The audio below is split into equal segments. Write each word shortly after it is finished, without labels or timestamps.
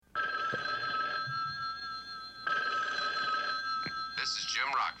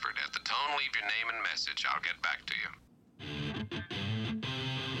Rockford. At the tone, leave your name and message. I'll get back to you.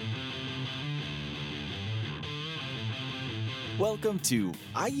 Welcome to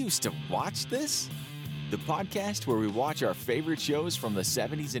I Used to Watch This, the podcast where we watch our favorite shows from the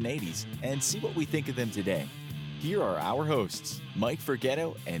 70s and 80s and see what we think of them today. Here are our hosts, Mike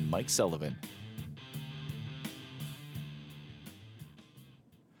Forgetto and Mike Sullivan.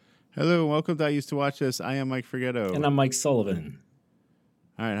 Hello, welcome to I Used to Watch This. I am Mike Forgetto. And I'm Mike Sullivan.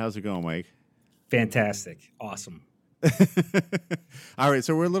 All right, how's it going, Mike? Fantastic. Awesome. All right,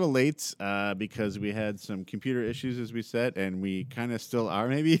 so we're a little late because we had some computer issues, as we said, and we kind of still are,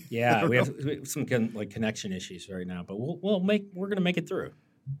 maybe. Yeah, we have some connection issues right now, but we're going to make it through.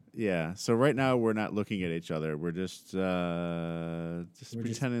 Yeah. So right now we're not looking at each other. We're just pretending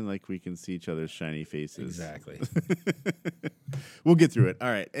like we can see each other's shiny faces. Exactly. We'll get through it. All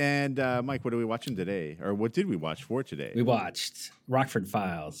right. And Mike, what are we watching today, or what did we watch for today? We watched Rockford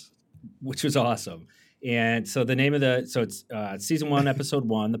Files, which was awesome. And so the name of it's season 1, episode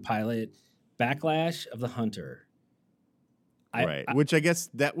 1, the pilot, Backlash of the Hunter. Which I guess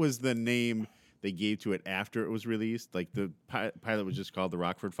that was the name they gave to it after it was released. Like the pilot was just called the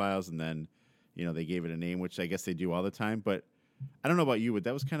Rockford Files, and then, they gave it a name, which I guess they do all the time. But I don't know about you, but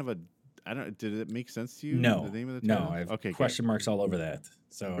that was kind of did it make sense to you? No. The name of the title? No. I have question marks all over that.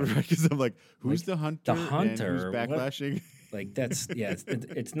 So because I'm like, who's the hunter? The hunter. And who's backlashing?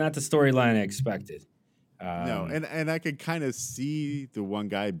 It's not the storyline I expected. No, and I could kind of see the one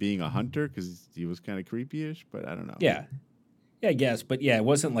guy being a hunter because he was kind of creepy-ish, but I don't know. Yeah, I guess, but it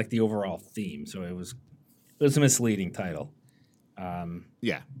wasn't like the overall theme, so it was a misleading title.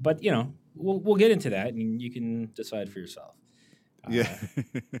 Yeah, but we'll get into that, and you can decide for yourself. Yeah,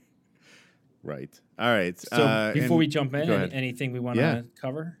 right. All right. So before we jump in, anything we want to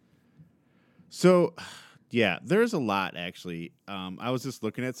cover? So. Yeah, there's a lot, actually. I was just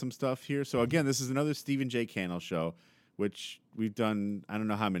looking at some stuff here. So, again, this is another Stephen J. Cannell show, which we've done, I don't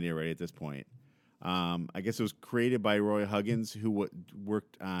know how many already at this point. I guess it was created by Roy Huggins, who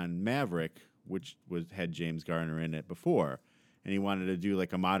worked on Maverick, which had James Garner in it before. And he wanted to do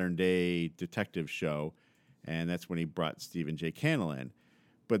like a modern-day detective show, and that's when he brought Stephen J. Cannell in.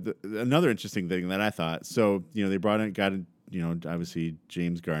 But another interesting thing that I thought, so, they got obviously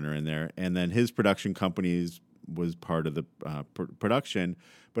James Garner in there, and then his production companies was part of the production,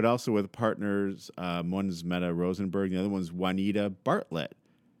 but also with partners. One's Meta Rosenberg, the other one's Juanita Bartlett,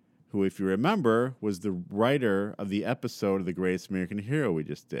 who, if you remember, was the writer of the episode of The Greatest American Hero we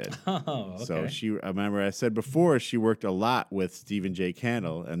just did. Oh, okay. So I remember I said before she worked a lot with Stephen J.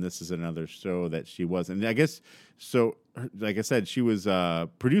 Cannell, and this is another show that she was. And I guess, so like I said, she was a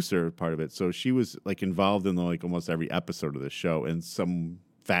producer part of it, so she was like involved in like almost every episode of the show in some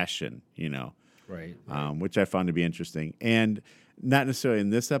fashion, Right. Which I found to be interesting. And not necessarily in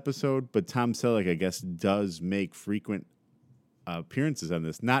this episode, but Tom Selleck, I guess, does make frequent appearances on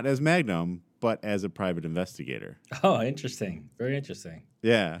this, not as Magnum, but as a private investigator. Oh, interesting. Very interesting.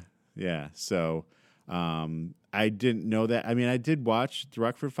 Yeah. So I didn't know that. I mean, I did watch the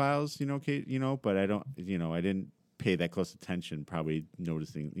Rockford Files, but I don't, I didn't pay that close attention, probably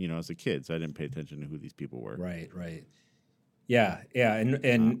noticing, as a kid, so I didn't pay attention to who these people were. Right. Yeah, and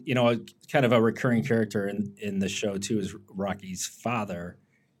kind of a recurring character in the show too is Rocky's father,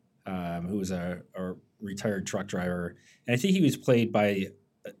 who was a retired truck driver, and I think he was played by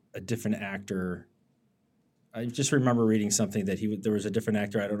a different actor. I just remember reading something that there was a different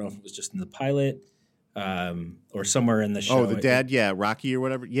actor. I don't know if it was just in the pilot or somewhere in the show. Oh, the dad, Rocky or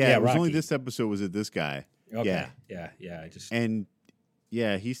whatever. Yeah, it was Rocky. only this episode was it this guy. Okay. Yeah.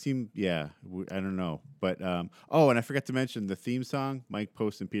 He seemed, I don't know. But, and I forgot to mention the theme song, Mike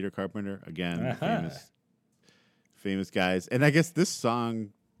Post and Peter Carpenter. Again, famous guys. And I guess this song,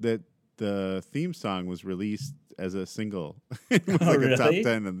 the theme song was released as a single. It was like really? a top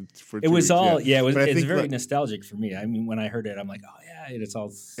 10 for 2 It was weeks, all, it's very like, nostalgic for me. I mean, when I heard it, I'm like, oh, yeah, it's all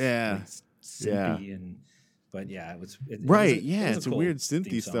synthy but yeah, it was. It's cool a weird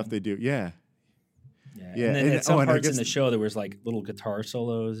synthy stuff they do. Yeah. Yeah. And then at some parts in the show, there was like little guitar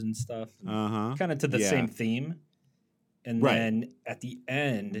solos and stuff, kind of to the same theme. And then at the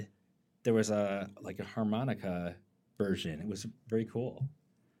end, there was a harmonica version. It was very cool.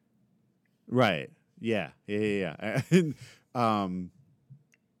 Right. Yeah. And, I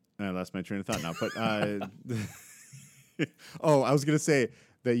lost my train of thought now, but I was going to say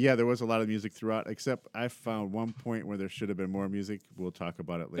that, there was a lot of music throughout, except I found one point where there should have been more music. We'll talk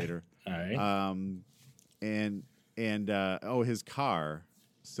about it later. All right. His car,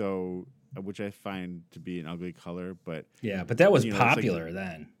 so which I find to be an ugly color, but but that was popular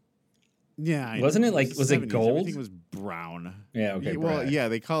then. Yeah, I Wasn't know. it like, the was it 70s, gold? Everything was brown. Yeah, okay. Well, brown. yeah,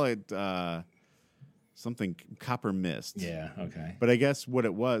 they call it something copper mist. Yeah, okay. But I guess what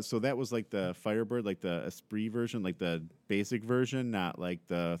it was, so that was like the Firebird, like the Esprit version, like the basic version, not like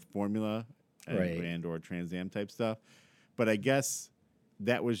the Formula and or Trans Am type stuff. But I guess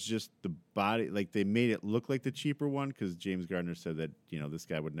that was just the body, like they made it look like the cheaper one because James Gardner said that, this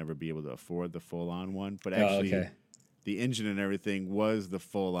guy would never be able to afford the full-on one. But actually, the engine and everything was the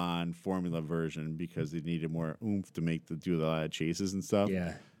full-on Formula version because they needed more oomph to do a lot of chases and stuff.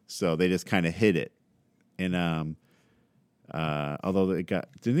 Yeah. So they just kind of hid it. And although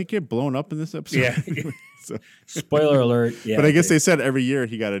didn't it get blown up in this episode? Yeah. So, spoiler alert. Yeah. But I guess they said every year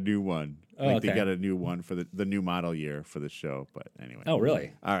he got a new one. Oh, They got a new one for the new model year for the show. But anyway. Oh,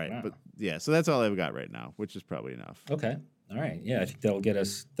 really? All right. Wow. But yeah, so that's all I've got right now, which is probably enough. Okay. All right. Yeah, I think that'll get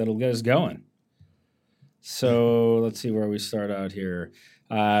us going. So let's see where we start out here.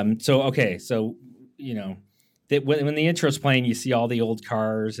 When the intro's playing, you see all the old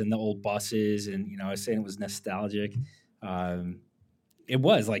cars and the old buses, and I was saying it was nostalgic. It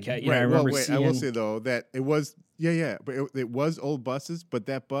was like I remember seeing. I will say though that it was but it was old buses, but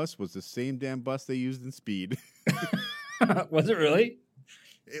that bus was the same damn bus they used in Speed. Was it really?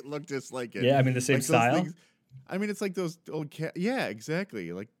 It looked just like it. Yeah, I mean the same like style. It's like those old yeah,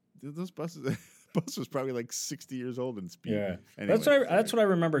 exactly. Like those buses. Bus was probably like 60 years old in Speed. Yeah, anyway, that's what I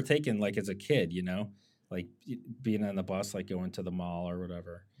remember taking like as a kid. Like being on the bus, like going to the mall or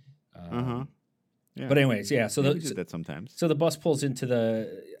whatever. Yeah. But anyways, yeah. So we did that sometimes. So the bus pulls into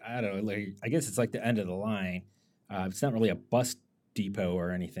I guess it's like the end of the line. It's not really a bus depot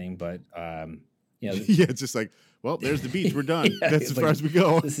or anything, but yeah, it's just like, well, there's the beach. We're done. Yeah, that's as far as we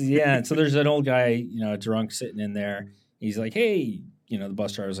go. And so there's an old guy, drunk sitting in there. He's like, hey, the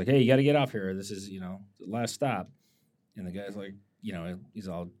bus driver's like, hey, you got to get off here. This is, the last stop. And the guy's like, he's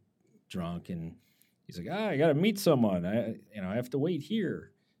all drunk and he's like, I got to meet someone. I have to wait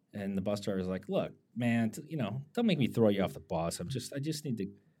here. And the bus driver's like, look, man, don't make me throw you off the bus. I just need to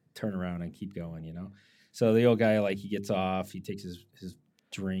turn around and keep going, So the old guy, like, he gets off, he takes his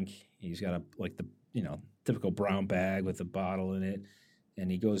drink. He's got the typical brown bag with a bottle in it. And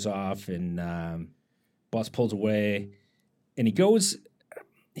he goes off and bus pulls away. And he goes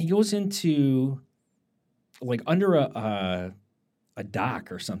into like under a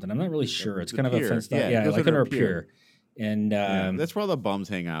dock or something. I'm not really sure. It's kind of a fenced out, like under a pier. And that's where all the bums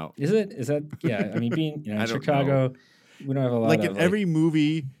hang out. Is it? Is that? Yeah. I mean, being in Chicago, we don't have a lot. Like in every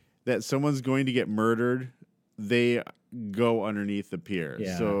movie that someone's going to get murdered, they go underneath the pier.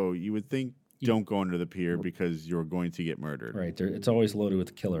 Yeah. So you would think don't go under the pier because you're going to get murdered. Right. It's always loaded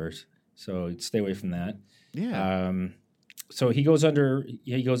with killers. So stay away from that. Yeah. So he goes under.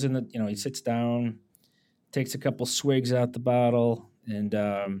 He goes in the. He sits down, takes a couple swigs out the bottle, and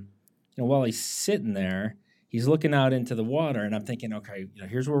while he's sitting there, he's looking out into the water, and I'm thinking, okay,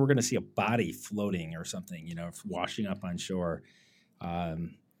 here's where we're going to see a body floating or something, washing up on shore.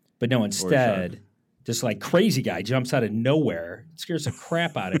 But no, instead, this like crazy guy jumps out of nowhere, scares the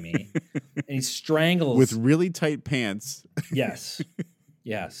crap out of me, and he strangles with really tight pants. Yes,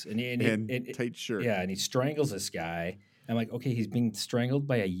 and tight shirt. Yeah, and he strangles this guy. I'm like, okay, he's being strangled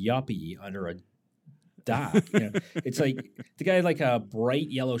by a yuppie under a dock. It's like the guy had like a bright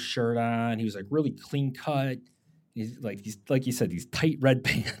yellow shirt on. He was like really clean cut. He's like you said, these tight red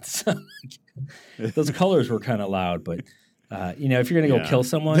pants. Those colors were kind of loud, but if you're gonna go kill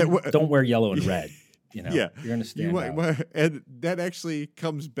someone, don't wear yellow and red. You're gonna stand out. And that actually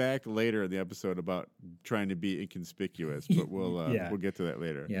comes back later in the episode about trying to be inconspicuous, but we'll get to that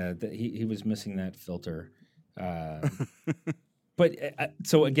later. Yeah, he was missing that filter. But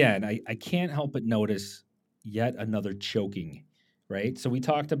so again, I can't help but notice yet another choking, right? So we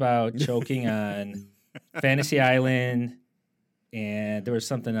talked about choking on Fantasy Island, and there was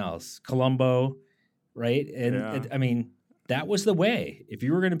something else, Columbo, right? And I mean, that was the way. If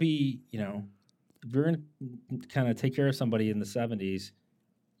you were going to be, if you're going to kind of take care of somebody in the 70s,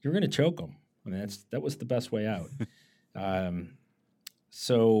 you're going to choke them. I mean, that was the best way out.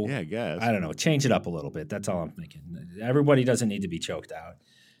 So yeah, I guess. I don't know. Change it up a little bit. That's all I'm thinking. Everybody doesn't need to be choked out.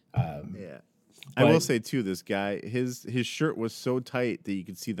 I will say too, this guy, his shirt was so tight that you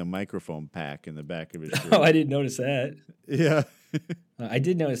could see the microphone pack in the back of his shirt. Oh, I didn't notice that. Yeah, I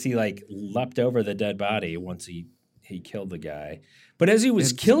did notice he like leapt over the dead body once he killed the guy. But as he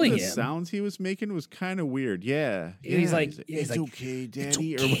was killing him, the sounds he was making was kind of weird. Yeah, he's like, it's like, okay,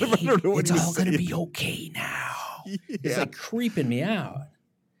 Daddy, it's okay. or whatever. I don't know what it's he was all going to saying. be okay now. Yeah. It's like creeping me out.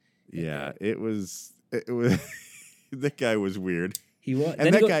 Yeah, it was. That guy was weird. He was,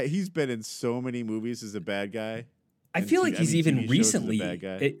 and that guy, he's been in so many movies as a bad guy. I in feel TV like he's I mean, even TV shows as a recently. bad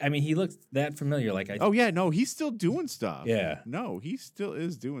guy. I mean, he looks that familiar. Like Oh yeah, no, he's still doing stuff. Yeah. No, he still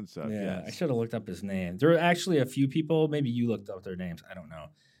is doing stuff. yeah, Yes. I should have looked up his name. There are actually a few people. Maybe you looked up their names. I don't know.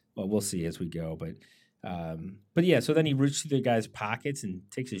 Well, we'll see as we go. But yeah. So then he reaches through the guy's pockets and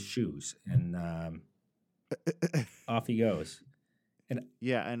takes his shoes, and off he goes.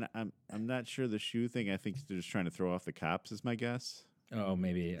 Yeah, and I'm not sure the shoe thing. I think they're just trying to throw off the cops. Is my guess. Oh,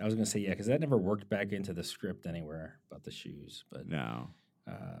 maybe I was gonna say yeah, because that never worked back into the script anywhere about the shoes. But No.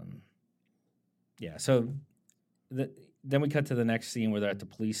 yeah, so then we cut to the next scene where they're at the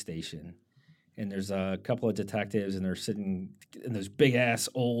police station, and there's a couple of detectives, and they're sitting in those big ass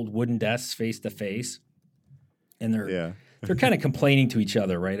old wooden desks face to face, and they're kind of complaining to each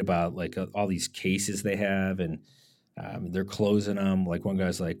other, right, about like all these cases they have, and they're closing them. Like one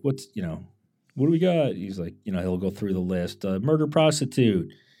guy's like, "What do we got?" He's like, he'll go through the list. Murder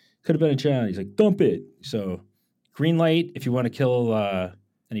prostitute, could have been a child. He's like, "Dump it." So green light if you want to kill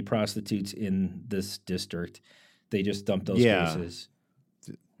any prostitutes in this district. They just dump those cases.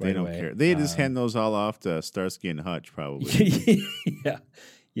 They don't care. They just hand those all off to Starsky and Hutch, probably.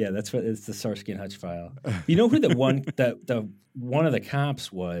 yeah, that's what it's the Starsky and Hutch file. You know who the one of the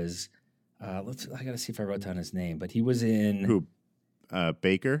cops was? I gotta see if I wrote down his name, but he was in Who?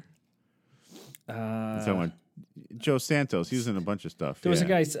 Baker. Someone. Joe Santos. He was in a bunch of stuff. There was a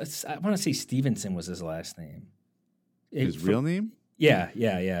guy. I want to say Stevenson was his last name. His real name? Yeah.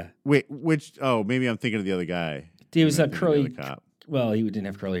 Wait, which? Oh, maybe I'm thinking of the other guy. He was a curly cop. Well, he didn't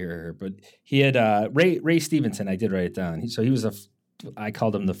have curly hair, but he had Ray Stevenson. I did write it down. So he was I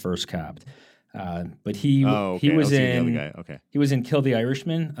called him the first cop, but he was in. The other guy. Okay. He was in Kill the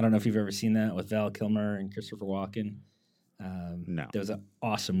Irishman. I don't know if you've ever seen that with Val Kilmer and Christopher Walken. No. That was an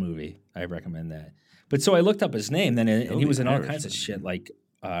awesome movie. I recommend that. But so I looked up his name then, and he was in all kinds of shit like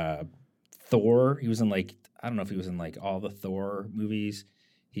Thor. He was in like I don't know if he was in like all the Thor movies.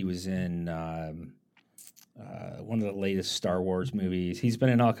 He was in one of the latest Star Wars movies. He's been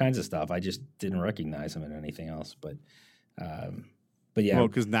in all kinds of stuff. I just didn't recognize him in anything else. But yeah. Well,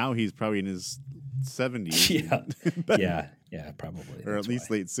 because now he's probably in his 70s. yeah, probably. Or at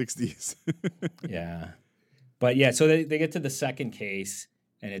least late 60s. Yeah. But yeah, so they get to the second case,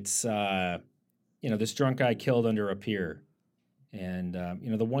 and it's this drunk guy killed under a pier, and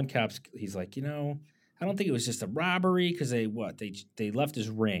the one cop's he's like, I don't think it was just a robbery because they left his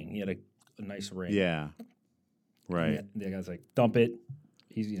ring. He had a nice ring. Yeah, right. And the guy's like, dump it.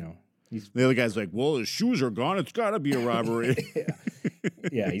 He's the other guy's like, well, his shoes are gone. It's got to be a robbery.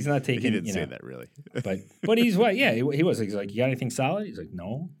 yeah, he's not taking. He didn't say that really. but he's what? Yeah, he was. He's like, you got anything solid? He's like,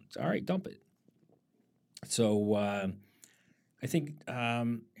 no. It's all right. Dump it. So I think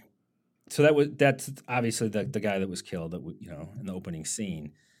so that's obviously the guy that was killed in the opening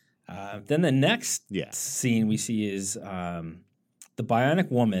scene. Then the next scene we see is the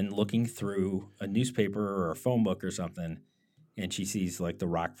Bionic Woman looking through a newspaper or a phone book or something, and she sees like the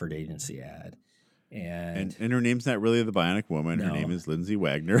Rockford Agency ad, and her name's not really the Bionic Woman. No. Her name is Lindsay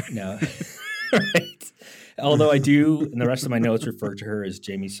Wagner. No, right. Although I do, in the rest of my notes, refer to her as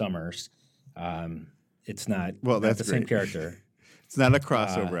Jamie Summers. It's not. Well, that's the great. same character. It's not a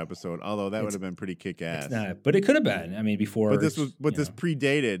crossover episode, although that would have been pretty kick-ass. It's not, but it could have been. I mean, before. But this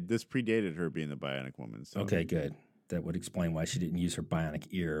predated. This predated her being the Bionic Woman. So. Okay, good. That would explain why she didn't use her bionic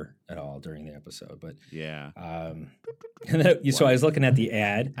ear at all during the episode. But yeah. So I was looking at the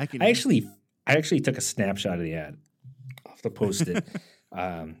ad. I actually took a snapshot of the ad. I'll have to post it.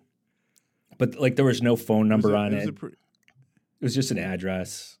 But like there was no phone number on it. It was just an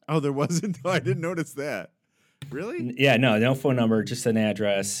address. Oh, there wasn't? Oh, I didn't notice that. Really? Yeah, no phone number, just an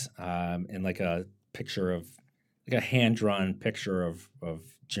address, and like a picture of, like a hand-drawn picture of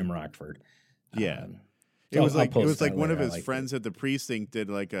Jim Rockford. Yeah. It was like one of his friends at the precinct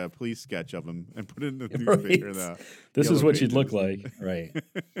did like a police sketch of him and put it in the newspaper. Right. This is what you'd look like. Right.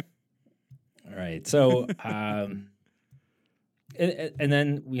 All right. So, and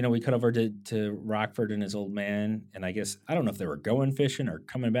then, we cut over to Rockford and his old man. And I guess, I don't know if they were going fishing or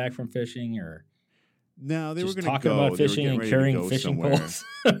coming back from fishing or. No, they were going to talking about fishing and carrying fishing poles.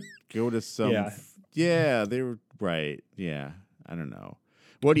 Go to some. Yeah, they were right. Yeah. I don't know.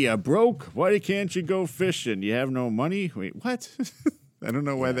 What are you, broke? Why can't you go fishing? You have no money? Wait, what? I don't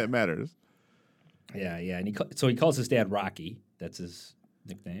know why that matters. Yeah. And so he calls his dad Rocky. That's his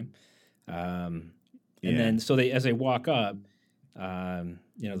nickname. And then as they walk up,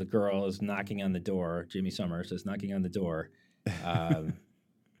 the girl is knocking on the door. Jamie Summers is knocking on the door.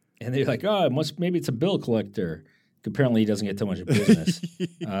 And they're like, oh, maybe it's a bill collector. Apparently he doesn't get too much business.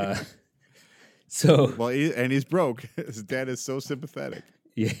 Well, and he's broke. His dad is so sympathetic.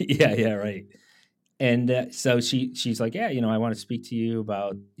 Yeah, right. And so she's like, yeah, I want to speak to you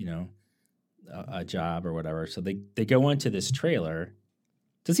about, a job or whatever. So they go into this trailer.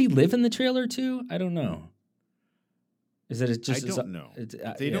 Does he live in the trailer too? I don't know. Is it just? I don't know.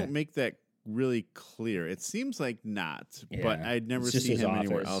 They don't make that really clear. It seems like not, but I'd never seen him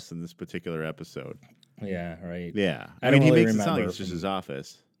anywhere else in this particular episode. Yeah, right. Yeah, I mean, he really makes it sound like it's just his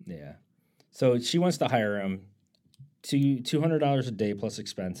office. Yeah. So she wants to hire him $200 a day plus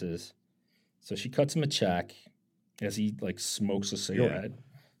expenses. So she cuts him a check as he like smokes a cigarette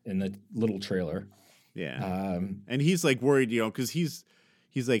in the little trailer. Yeah. And he's like worried, because he's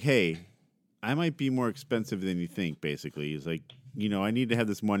like, hey, I might be more expensive than you think, basically. He's like, I need to have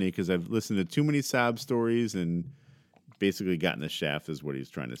this money because I've listened to too many sob stories and basically gotten the shaft is what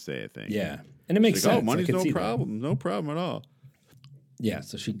he's trying to say, I think. Yeah. And it makes sense. Oh, money's no problem. No problem at all. Yeah.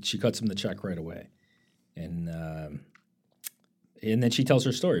 So she cuts him the check right away. And then she tells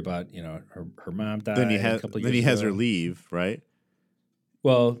her story about, her mom died a couple years ago. Then he has her leave, right?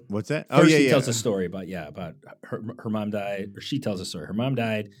 Well, what's that? First she tells a story about her mom died, or she tells a story. Her mom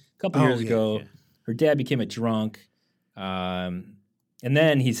died a couple years ago. Yeah. Her dad became a drunk. And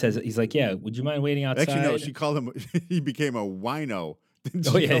then he's like, yeah, would you mind waiting outside? Actually, no, she called him, he became a wino.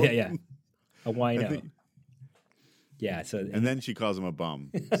 Oh, yeah. A wino. Yeah. So, and then she calls him a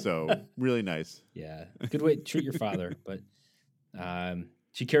bum. So really nice. Yeah. Good way to treat your father. But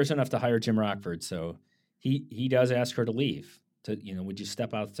she cares enough to hire Jim Rockford. So he does ask her to leave. Would you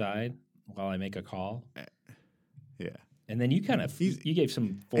step outside while I make a call? Yeah. And then you you gave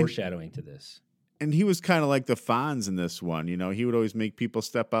some foreshadowing to this. And he was kind of like the Fonz in this one. He would always make people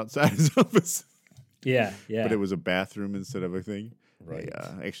step outside his office. Yeah. But it was a bathroom instead of a thing. Right.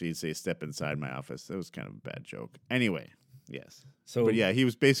 Actually, he'd say step inside my office. That was kind of a bad joke. Anyway, yes. So, but yeah, he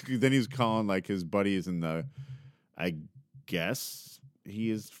was basically, then he was calling like his buddies in the, I guess he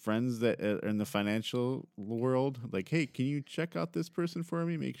is friends that are in the financial world. Like, hey, can you check out this person for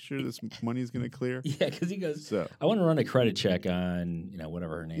me? Make sure this money's going to clear. Yeah, because he goes, I want to run a credit check on,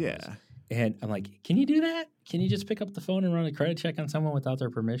 whatever her name is. And I'm like, can you do that? Can you just pick up the phone and run a credit check on someone without their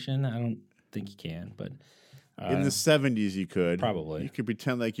permission? I don't think you can, but in the 70s you could. Probably. You could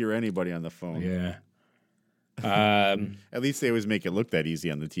pretend like you're anybody on the phone. Yeah. At least they always make it look that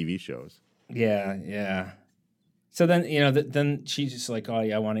easy on the TV shows. Yeah. So then, then she's just like, oh,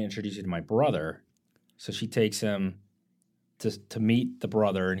 yeah, I want to introduce you to my brother. So she takes him to meet the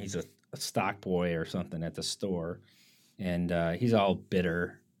brother, and he's a stock boy or something at the store. And he's all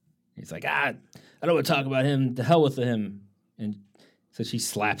bitter. He's like, I don't want to talk about him. To hell with him. And so she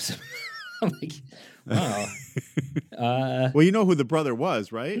slaps him. I'm like, wow. Well, you know who the brother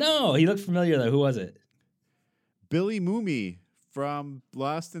was, right? No, he looked familiar, though. Who was it? Billy Mooney from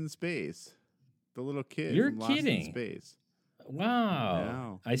Lost in Space. The little kid You're from kidding. Lost in Space. Wow.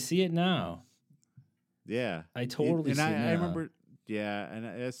 No. I see it now. Yeah. I totally see it now. I remember, and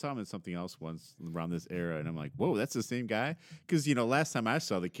I saw him in something else once around this era, and I'm like, whoa, that's the same guy? Because, last time I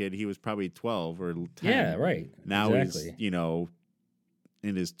saw the kid, he was probably 12 or 10. Yeah, right. Now exactly. he's,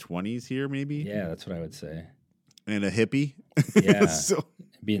 in his 20s here, maybe? Yeah, that's what I would say. And a hippie. Yeah. So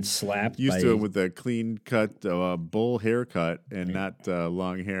being slapped used to him with a clean cut, bull haircut and not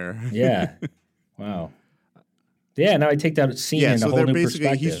long hair. Yeah. Wow. Yeah, now I take that scene in a whole new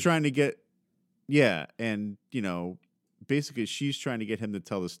perspective. He's trying to get, and, basically she's trying to get him to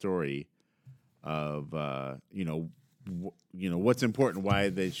tell the story of, what's important, why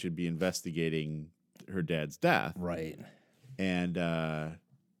they should be investigating her dad's death. Right. And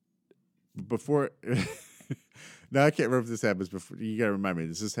before, now I can't remember if this happens before. You got to remind me,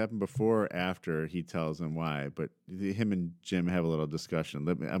 does this happen before or after he tells him why? But him and Jim have a little discussion.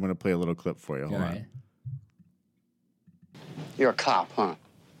 I'm going to play a little clip for you. Hold on. You're a cop, huh?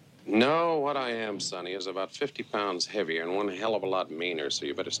 No, what I am, Sonny, is about 50 pounds heavier and one hell of a lot meaner, so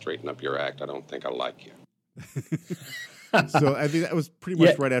you better straighten up your act. I don't think I like you. So, I mean, that was pretty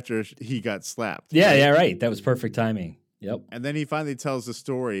much right after he got slapped. Yeah, right. That was perfect timing. Yep. And then he finally tells the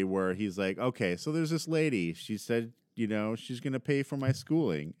story where he's like, okay, so there's this lady. She said, she's going to pay for my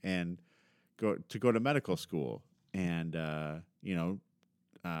schooling and go to medical school. And,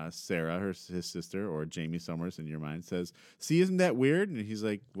 Sarah, his sister, or Jamie Summers in your mind, says, see, isn't that weird? And he's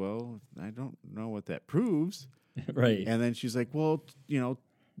like, well, I don't know what that proves. Right. And then she's like, well,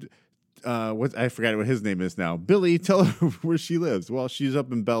 I forgot what his name is now. Billy, tell her where she lives. Well, she's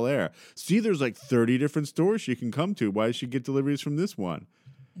up in Bel Air. See, there's like 30 different stores she can come to. Why does she get deliveries from this one?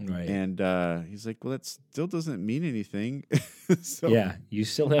 Right. And he's like, well, that still doesn't mean anything. So, yeah, you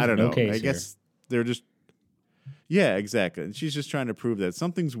still have no case. I guess they're just, yeah, exactly. And she's just trying to prove that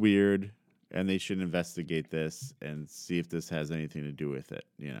something's weird and they should investigate this and see if this has anything to do with it,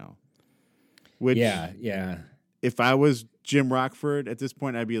 Which, yeah. if I was Jim Rockford at this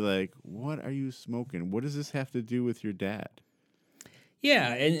point, I'd be like, "What are you smoking? What does this have to do with your dad?"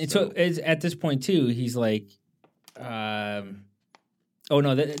 Yeah, and so it's, at this point too, he's like, oh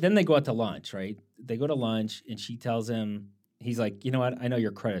no, then they go out to lunch, right? They go to lunch, and she tells him, he's like, you know what? I know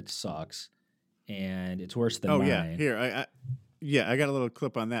your credit sucks, and it's worse than mine. Yeah, here, I got a little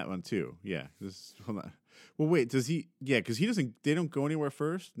clip on that one too. Yeah, hold on. Well, wait, does he? Yeah, because he doesn't. They don't go anywhere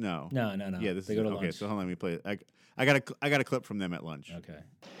first. No. No. Yeah, they go to lunch. Okay, so hold on, let me play it. I got a clip from them at lunch. Okay.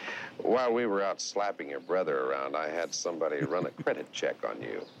 While we were out slapping your brother around, I had somebody run a credit check on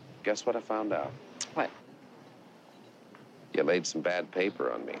you. Guess what I found out? What? You laid some bad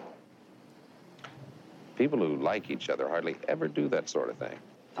paper on me. People who like each other hardly ever do that sort of thing.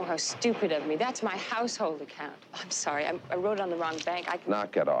 Oh, how stupid of me. That's my household account. Oh, I'm sorry. I wrote it on the wrong bank. I can...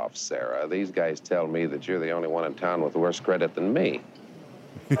 Knock it off, Sarah. These guys tell me that you're the only one in town with worse credit than me.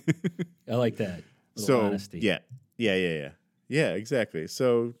 I like that. So, honesty. yeah, exactly.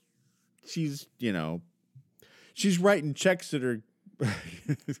 So she's, she's writing checks that are.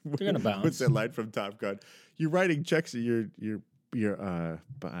 They're gonna bounce. What's that line from Top Gun? You're writing checks that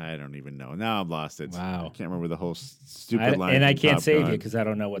but I don't even know. Now I'm lost. Wow. I can't remember the whole stupid line. And I can't Top save Gun. you because I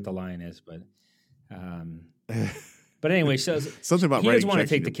don't know what the line is, but anyway, so something about he writing doesn't want to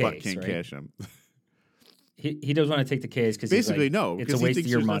checks take the and your butt case, can't right? cash them. He doesn't want to take the case because Basically, he's like, no. it's because a waste he of thinks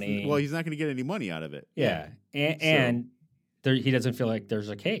your there's money. nothing- well, he's not going to get any money out of it. Yeah, and he doesn't feel like there's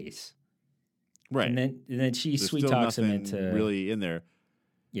a case, Right. And then she There's sweet still talks him nothing into really in there.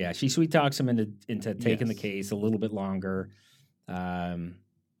 Yeah, she sweet talks him into taking the Yes. case a little bit longer.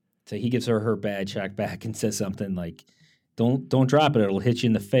 So he gives her bad check back and says something like, "Don't drop it; it'll hit you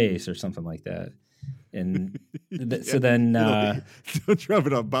in the face" or something like that. And so then don't drop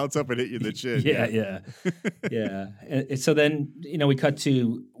it. I'll bounce up and hit you in the chin. yeah. And so then we cut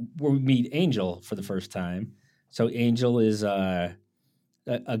to where we meet Angel for the first time. So Angel is a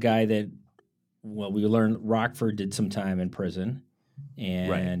guy that we learned Rockford did some time in prison,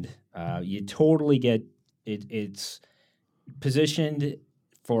 and you totally get it. It's positioned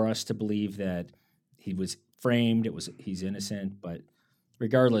for us to believe that he was framed. He's innocent, but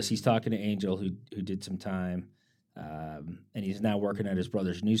regardless, he's talking to Angel, who did some time, and he's now working at his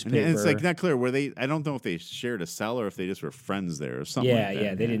brother's newspaper. And it's like not clear were they. I don't know if they shared a cell or if they just were friends there or something. Yeah, like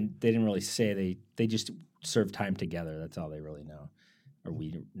that. They didn't really say they just served time together. That's all they really know, or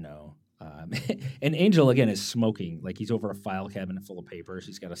we know. And Angel again is smoking, like he's over a file cabinet full of papers.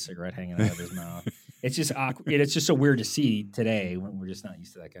 He's got a cigarette hanging out of his mouth. It's just awkward. It's just so weird to see today when we're just not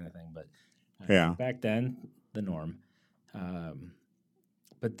used to that kind of thing. But back then, the norm.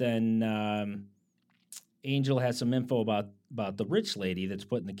 But then Angel has some info about the rich lady that's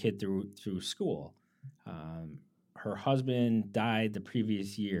putting the kid through school. Her husband died the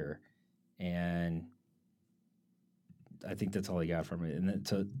previous year, and I think that's all he got from it.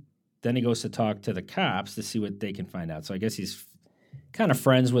 And then he goes to talk to the cops to see what they can find out. So I guess he's kind of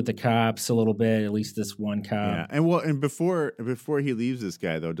friends with the cops a little bit, at least this one cop. Yeah, and before he leaves this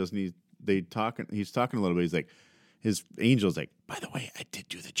guy though, doesn't he? He's talking a little bit. He's like, his Angel's like, by the way, I did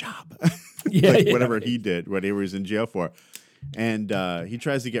do the job. Whatever he did, whatever he was in jail for, and he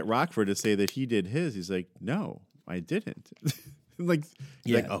tries to get Rockford to say that he did his. He's like, no, I didn't. He's like,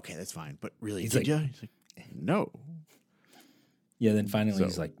 okay, that's fine, but really, did you? He's like, no. Yeah, then finally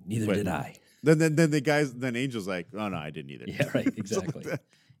he's like, neither did I. Then Angel's like, oh no, I didn't either. Yeah, right, exactly.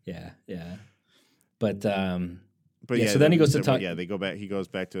 Yeah. But yeah, so then he goes to talk. Yeah, they go back. He goes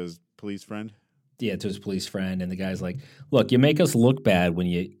back to his police friend. Yeah, to his police friend, and the guy's like, look, you make us look bad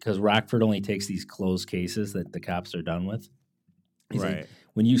because Rockford only takes these closed cases that the cops are done with. He's like,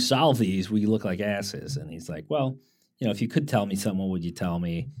 when you solve these, we look like asses. And he's like, well, if you could tell me something, what would you tell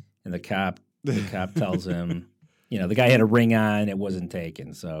me? And the cop tells him, the guy had a ring on, it wasn't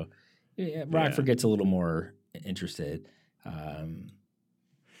taken. So Rockford gets a little more interested. And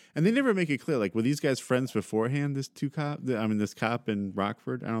they never make it clear, like, were these guys friends beforehand, this cop and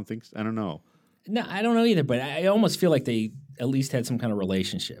Rockford? I don't know. No, I don't know either, but I almost feel like they at least had some kind of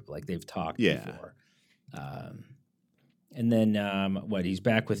relationship, like they've talked before. And then he's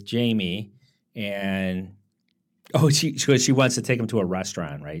back with Jamie, and she wants to take him to a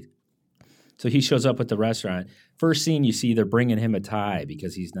restaurant, right? So he shows up at the restaurant. First scene you see, they're bringing him a tie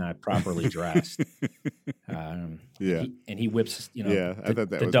because he's not properly dressed. He whips, I thought that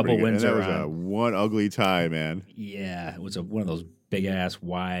the was double pretty good. Windsor. And that was one ugly tie, man. Yeah, it was one of those big ass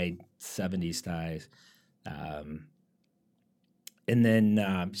wide 70s ties. And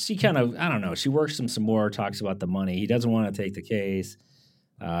then she kind of, I don't know, she works him some more, talks about the money. He doesn't want to take the case,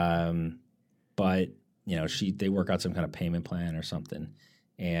 but they work out some kind of payment plan or something.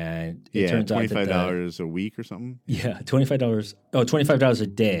 And it turns out that $25 a week or something. Yeah, $25. Oh, $25 a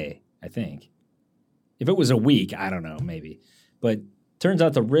day, I think. If it was a week, I don't know, maybe. But turns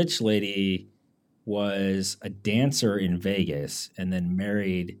out the rich lady was a dancer in Vegas and then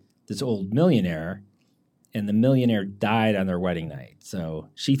married this old millionaire, and the millionaire died on their wedding night. So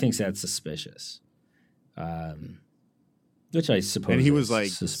she thinks that's suspicious, which I suppose. And he was like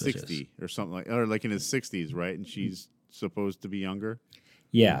suspicious. 60 or something or like in his 60s, right? And she's supposed to be younger.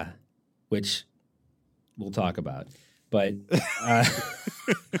 Yeah, which we'll talk about. But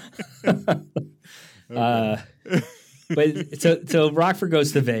but so Rockford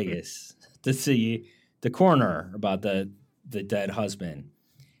goes to Vegas to see the coroner about the dead husband.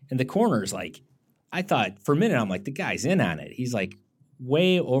 And the coroner's like, I thought for a minute, I'm like, the guy's in on it. He's like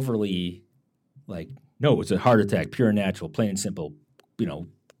way overly like, no, it's a heart attack, pure and natural, plain and simple,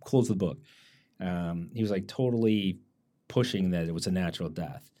 close the book. He was like totally pushing that it was a natural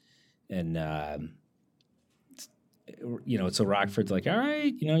death. And, so Rockford's like, all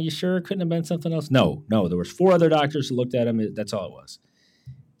right, you sure it couldn't have been something else? No, there was 4 other doctors who looked at him. That's all it was.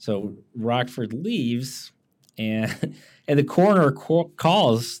 So Rockford leaves, and the coroner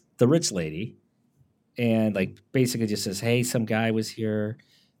calls the rich lady and like basically just says, hey, some guy was here.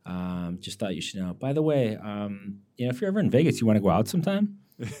 Just thought you should know. By the way, if you're ever in Vegas, you want to go out sometime?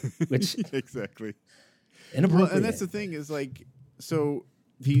 Which exactly. Inappropriate. Well, and that's the thing is like, so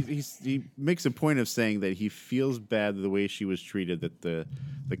he makes a point of saying that he feels bad the way she was treated, that the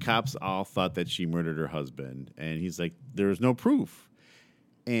cops all thought that she murdered her husband, and he's like, there's no proof,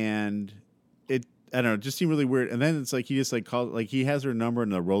 and it, I don't know, it just seemed really weird. And then it's like he just like called, like he has her number in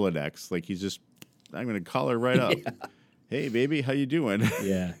the Rolodex, like he's just, I'm gonna call her right up. Yeah. Hey baby, how you doing?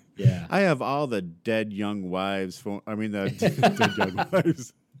 Yeah. I have all the dead young wives phone. I mean the dead young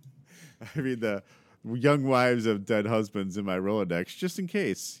wives. I mean the young wives of dead husbands in my Rolodex, just in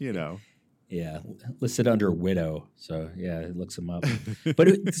case, Yeah, listed under widow. So yeah, it looks him up.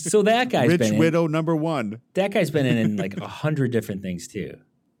 But so that guy's rich been widow number 1. That guy's been in like 100 different things too.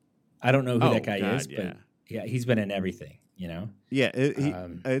 I don't know who that guy is, but yeah, he's been in everything. Yeah,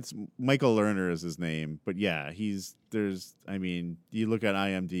 it's Michael Lerner is his name, but yeah, you look at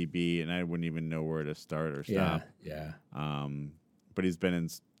IMDb and I wouldn't even know where to start or stop. Yeah. But he's been in.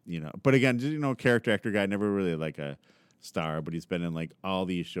 But again, character actor guy, never really like a star, but he's been in like all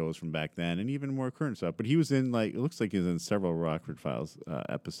these shows from back then and even more current stuff. But he was in like, it looks like he was in several Rockford Files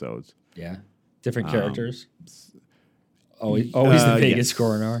episodes. Yeah. Different characters. Always the Vegas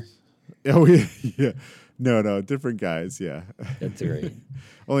coroner. Oh, yeah. No, different guys. Yeah. That's great.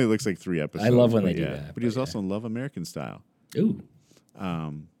 Only looks like 3 episodes. I love when they do that. But he was also in Love American Style. Ooh.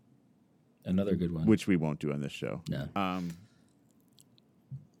 Another good one. Which we won't do on this show. No.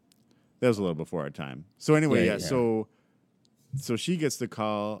 That was a little before our time. So anyway, yeah. So she gets the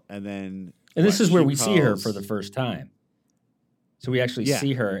call, and then this is where we see her for the first time. So we actually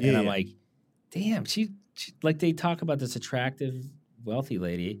see her, and I'm like, damn, she like they talk about this attractive, wealthy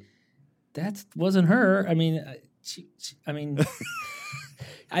lady. That wasn't her. I mean,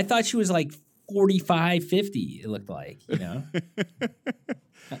 I thought she was like 45, 50. It looked like,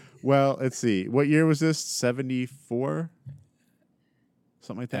 Well, let's see. What year was this? 74.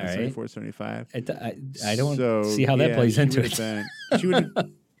 Something like that, right. 74, 75. I don't see how that plays into it.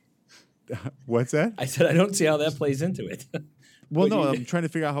 What's that? I said I don't see how that plays into it. Well, no, I'm trying to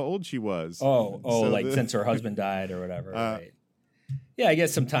figure out how old she was. Since her husband died or whatever. Right. Yeah, I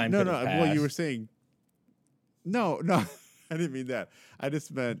guess some time. No. Well, you were saying. No, I didn't mean that. I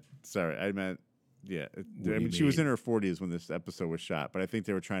just meant. Sorry, I meant. Yeah, she was in her 40s when this episode was shot, but I think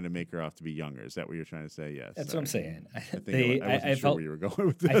they were trying to make her off to be younger. Is that what you're trying to say? Yes. That's what I'm saying. I felt where you were going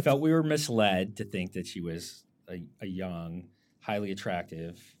with this. I felt we were misled to think that she was a young, highly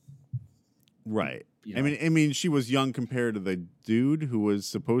attractive. Right. I mean, she was young compared to the dude who was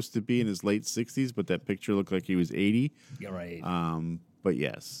supposed to be in his late 60s, but that picture looked like he was 80. Yeah, right. But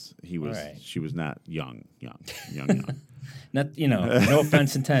yes, he was. Right. She was not young. Not, no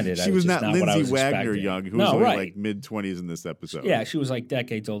offense intended. She was not Lindsay Wagner young, who was only like mid-20s in this episode. Yeah, she was like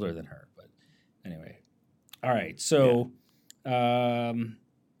decades older than her. But anyway, all right. So,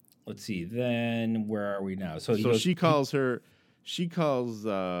 let's see. Then where are we now? So she calls her. She calls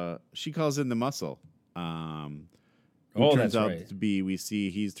in the muscle. Turns out to be.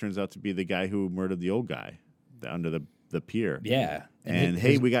 Turns out to be the guy who murdered the old guy under the pier. Yeah. And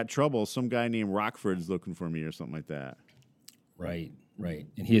hey, we got trouble. Some guy named Rockford's looking for me or something like that. Right.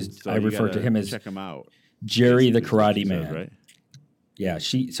 And he is. So I refer to him as check him out. Jerry the Karate Man. Says, right? Yeah.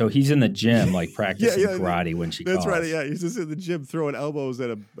 So he's in the gym like practicing karate when she calls. That's right. Yeah, he's just in the gym throwing elbows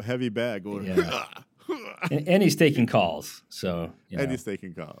at a heavy bag. Going, and he's taking calls. So And he's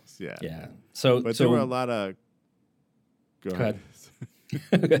taking calls. Yeah. yeah. But there were a lot of. Go ahead.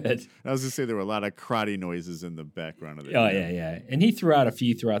 Go ahead. I was going to say there were a lot of karate noises in the background of it. Oh yeah. And he threw out a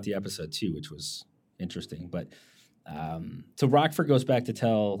few throughout the episode too, which was interesting. But so Rockford goes back to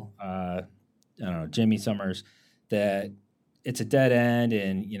tell I don't know, Jimmy Summers that it's a dead end,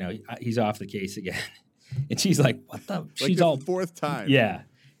 and he's off the case again. And she's like, "What the?" She's the all fourth time. Yeah,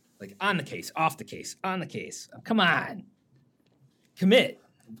 like on the case, off the case, on the case. Come on, commit.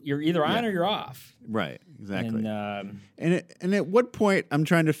 You're either on or you're off. Right. Exactly. And at what point I'm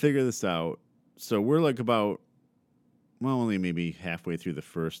trying to figure this out. So we're like only maybe halfway through the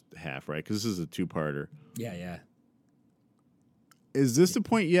first half, right? Because this is a two-parter. yeah. Is this the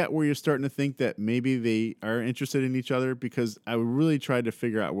point yet where you're starting to think that maybe they are interested in each other? Because I really tried to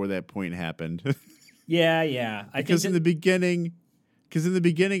figure out where that point happened. Yeah. Because in the beginning,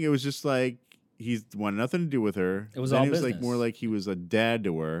 it was just like he wanted nothing to do with her. It was then all it was business. like more like he was a dad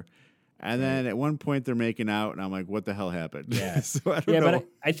to her. And then at one point they're making out, and I'm like, what the hell happened? Yeah. So I don't know. But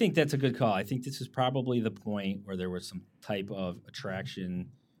I think that's a good call. I think this is probably the point where there was some type of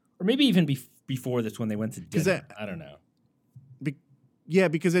attraction, or maybe even before this when they went to dinner. I don't know.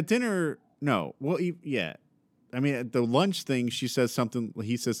 Because at dinner, no. Well, yeah. I mean, at the lunch thing, he says something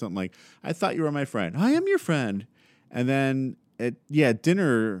like, I thought you were my friend. I am your friend. And then at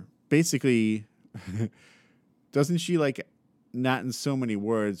dinner, basically, doesn't she like, not in so many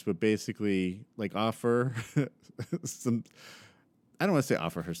words, but basically like offer some, I don't want to say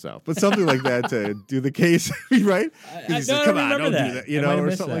offer herself, but something like that to do the case, right? He says, come on, don't do that,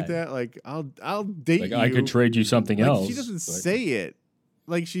 or something like that. Like, I'll date you. I could trade you something else. She doesn't say it.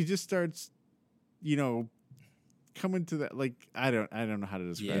 Like, she just starts, coming to that. Like, I don't know how to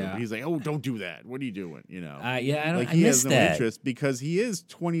describe it. But he's like, oh, don't do that. What are you doing? I don't. Like, he has no interest because he is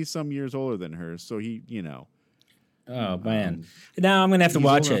 20 some years older than her. So he, Oh man! Now I'm gonna have to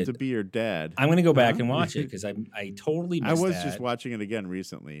watch it. To be your dad. I'm gonna go back and watch it because I totally missed I was that. just watching it again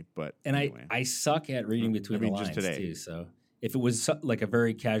recently, but anyway. I suck at reading between the lines just today. too. So if it was like a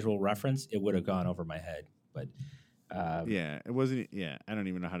very casual reference, it would have gone over my head. But it wasn't. Yeah, I don't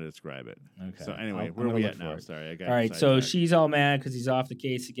even know how to describe it. Okay. So anyway, where are we at now? Sorry, I got. All right, so she's all mad because he's off the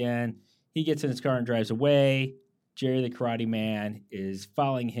case again. He gets in his car and drives away. Jerry the Karate Man is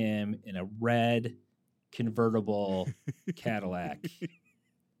following him in a red convertible Cadillac.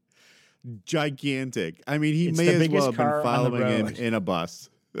 Gigantic. I mean, he may as well have been following him in a bus.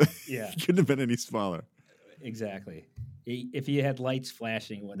 Yeah. Couldn't have been any smaller. Exactly. If he had lights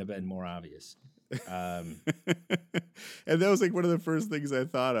flashing, it would have been more obvious. And that was like one of the first things I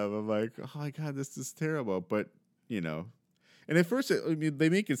thought of. I'm like, oh my God, this is terrible. But, and at first, they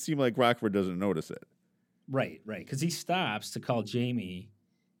make it seem like Rockford doesn't notice it. Right. Because he stops to call Jamie.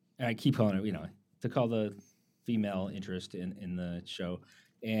 And I keep calling it, to call the female interest in the show.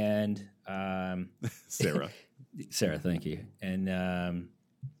 And Sarah. Sarah, thank you. And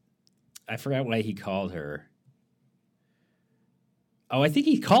I forgot why he called her. Oh, I think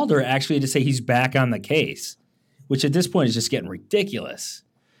he called her actually to say he's back on the case, which at this point is just getting ridiculous.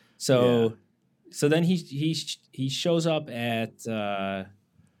 So then he shows up at the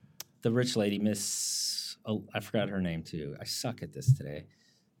rich lady, Miss. Oh, I forgot her name too. I suck at this today.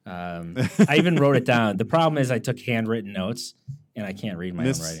 I even wrote it down. The problem is I took handwritten notes and I can't read my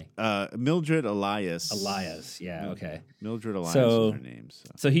own writing. Mildred Elias. Okay. Mildred Elias is her name.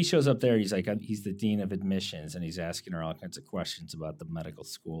 So he shows up there. He's like, he's the dean of admissions, and he's asking her all kinds of questions about the medical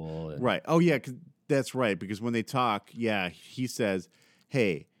school. Right. Oh, yeah, that's right. Because when they talk, he says,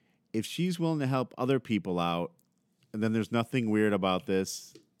 hey, if she's willing to help other people out, and then there's nothing weird about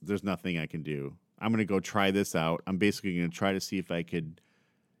this, there's nothing I can do. I'm going to go try this out. I'm basically going to try to see if I could,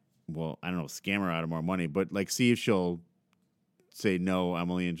 well, I don't know, scam her out of more money, but like see if she'll say, no,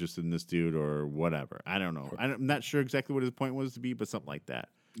 I'm only interested in this dude or whatever. I don't know. I'm not sure exactly what his point was to be, but something like that.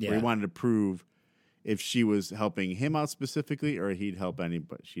 Yeah. Where he wanted to prove if she was helping him out specifically or she'd help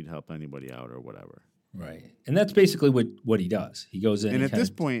anybody out or whatever. Right. And that's basically what he does. He goes in and at this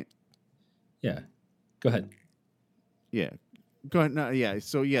point. Yeah. Go ahead. Yeah. Go ahead. No, yeah.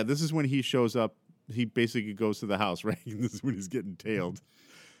 So, yeah, this is when he shows up. He basically goes to the house, right? This is when he's getting tailed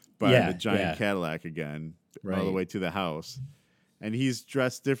by the giant Cadillac again, all the way to the house. And he's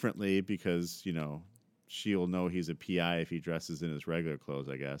dressed differently because, she'll know he's a PI if he dresses in his regular clothes,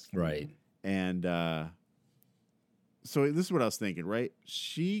 I guess. Right. And so this is what I was thinking, right?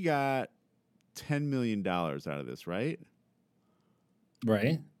 She got $10 million out of this, right?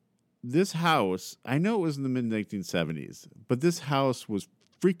 Right. This house, I know it was in the mid-1970s, but this house was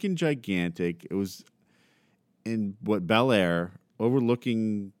freaking gigantic. It was in Bel Air,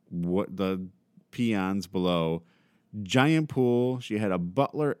 overlooking what the peons below, giant pool. She had a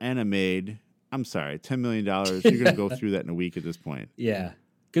butler and a maid. I'm sorry, $10 million. You're going to go through that in a week at this point. Yeah.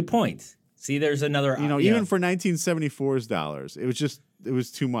 Good point. See, there's another... even for 1974's dollars, it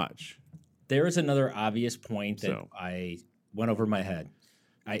was too much. There is another obvious point that I went over my head.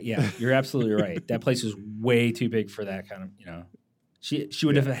 You're absolutely right. That place is way too big for that kind of, She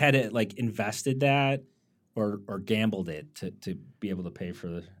would have had it like invested that or gambled it to be able to pay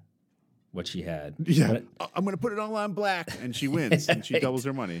for what she had. Yeah, but, I'm going to put it all on black, and she wins, and she doubles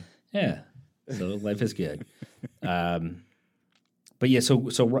her money. Yeah, so life is good. But yeah, so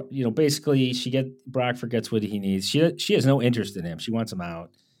basically, Brock forgets what he needs. She has no interest in him. She wants him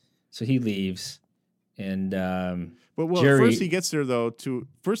out, so he leaves, and Jerry, first he gets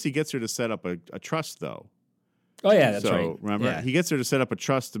her to set up a trust though. Oh yeah, that's right. Remember, he gets her to set up a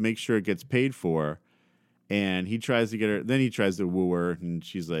trust to make sure it gets paid for, and he tries to get her. Then he tries to woo her, and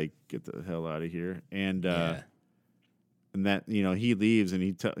she's like, "Get the hell out of here!" And and that he leaves,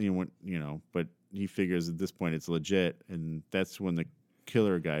 and but he figures at this point it's legit, and that's when the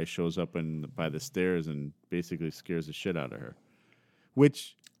killer guy shows up by the stairs and basically scares the shit out of her.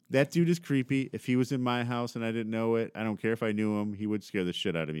 Which that dude is creepy. If he was in my house and I didn't know it, I don't care if I knew him, he would scare the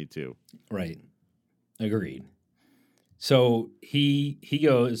shit out of me too. Right. Agreed. So he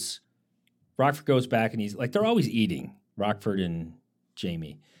goes. Rockford goes back, and he's like, they're always eating, Rockford and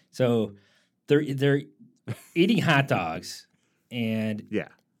Jamie. So they're eating hot dogs, and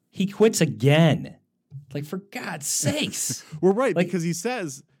he quits again. Like, for God's sakes. Well, right, because he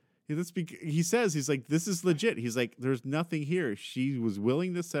says, he's like, this is legit. He's like, there's nothing here. She was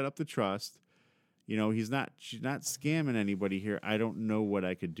willing to set up the trust. She's not scamming anybody here. I don't know what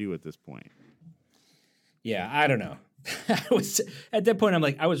I could do at this point. Yeah, I don't know. At that point, I'm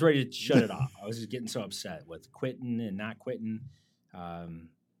like, I was ready to shut it off. I was just getting so upset with quitting and not quitting.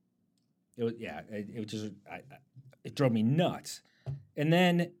 It drove me nuts. And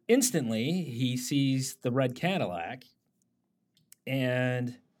then instantly he sees the red Cadillac,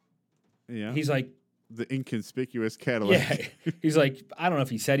 and he's like, the inconspicuous Cadillac. Yeah, he's like, I don't know if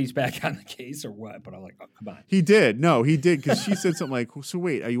he said he's back on the case or what, but I'm like, oh, come on. He did. No, he did, because she said something like, so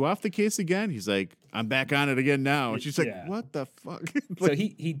wait, are you off the case again? He's like, I'm back on it again now. And she's like, what the fuck? So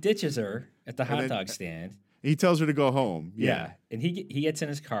he ditches her at the hot dog stand. He tells her to go home. Yeah. And he gets in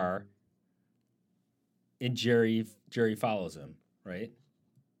his car, and Jerry follows him, right?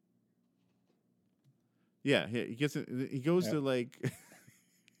 Yeah, he gets it. He goes to like...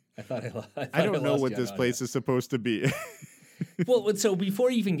 I don't know what this place is supposed to be. Well, so before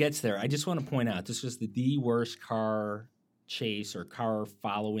he even gets there, I just want to point out this was the worst car chase or car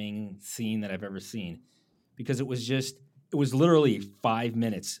following scene that I've ever seen, because it was literally 5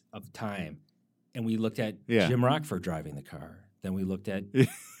 minutes of time, and we looked at Jim Rockford driving the car. Then we looked at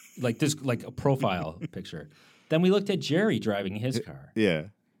like a profile picture. Then we looked at Jerry driving his car. Yeah.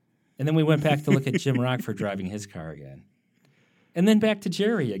 And then we went back to look at Jim Rockford driving his car again. And then back to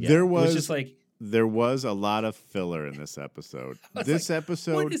Jerry again. There was a lot of filler in this episode. This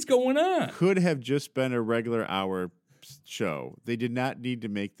episode, what is going on? Could have just been a regular hour show. They did not need to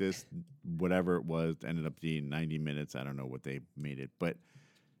make this whatever it was. Ended up being 90 minutes. I don't know what they made it, but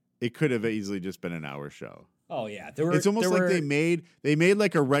it could have easily just been an hour show. Oh yeah, it's almost like they made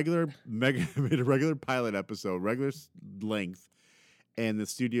like a regular pilot episode, regular length. And the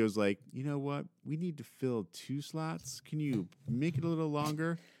studio's like, you know what? We need to fill 2 slots. Can you make it a little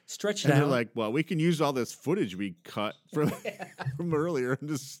longer? Stretch it out. And they're like, well, we can use all this footage we cut from earlier and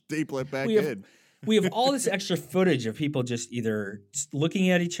just staple it back in. We have all this extra footage of people just either looking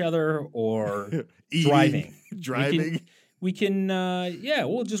at each other or driving. We can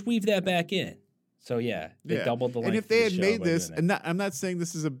we'll just weave that back in. So they doubled the length. And if they had made this, and I'm not saying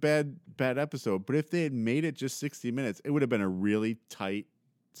this is a bad episode, but if they had made it just 60 minutes, it would have been a really tight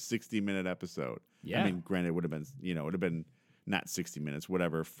 60-minute episode. Yeah. I mean, granted, it would have been not 60 minutes,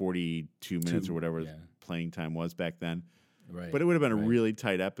 whatever, 42 minutes or whatever playing time was back then. Right. But it would have been a really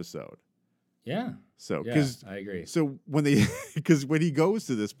tight episode. Yeah. So, I agree. So when when he goes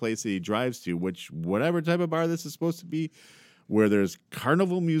to this place that he drives to, whatever type of bar this is supposed to be, where there's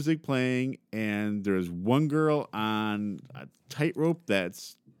carnival music playing, and there's one girl on a tightrope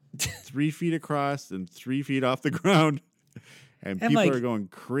that's 3 feet across and 3 feet off the ground, and people are going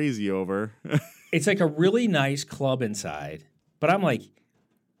crazy over. It's like a really nice club inside, but I'm like,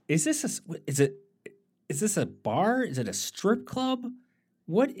 is this a bar? Is it a strip club?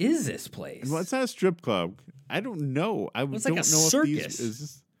 What is this place? Well, it's not a strip club. I don't know. It's like a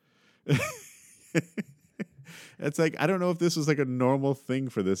circus. It's like, I don't know if this was like a normal thing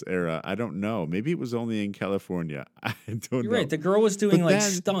for this era. I don't know. Maybe it was only in California. I don't know. You're right. The girl was doing But like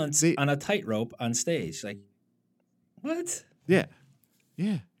then stunts on a tightrope on stage. Like, what? Yeah.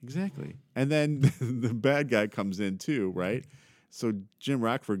 Yeah, exactly. And then the bad guy comes in too, right? So Jim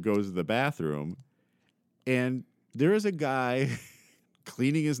Rockford goes to the bathroom, and there is a guy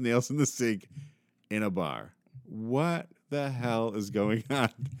cleaning his nails in the sink in a bar. What the hell is going on?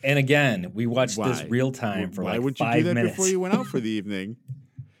 And again, we watched Why? this real time for Why like wouldn't you 5 do that minutes. before you went out for the evening?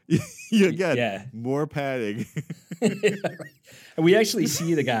 Again, Yeah. more padding. And we actually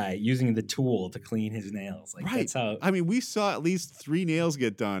see the guy using the tool to clean his nails. Like Right. that's how. I mean, we saw at least 3 nails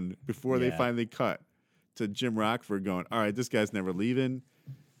get done before they Yeah. finally cut to Jim Rockford going, all right, this guy's never leaving.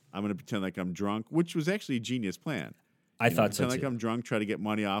 I'm going to pretend like I'm drunk, which was actually a genius plan. I thought so pretend like too. I'm drunk, try to get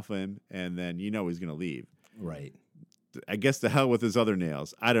money off him, and then he's going to leave. Right. I guess the hell with his other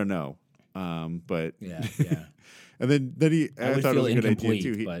nails. I don't know. But Yeah. Yeah. and then he, I I would thought it feel was a good idea incomplete,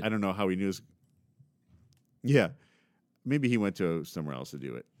 too. but- I don't know how he knew. Yeah, maybe he went to somewhere else to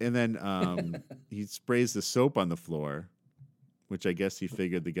do it. And then he sprays the soap on the floor, which I guess he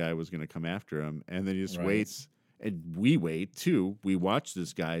figured the guy was going to come after him. And then he just Right. waits, and we wait too. We watch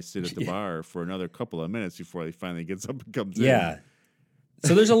this guy sit at the Yeah. bar for another couple of minutes before he finally gets up and comes in. Yeah.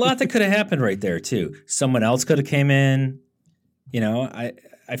 So there's a lot that could have happened right there too. Someone else could have came in. You know, I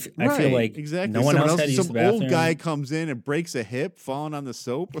feel Right, like exactly. no one Someone else had to use the some bathroom. old guy comes in and breaks a hip, falling on the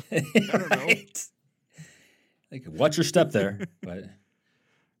soap. I don't know. Right. Like, watch your step there. But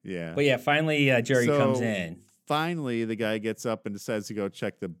Yeah. yeah, finally Jerry comes So- in. Finally, the guy gets up and decides to go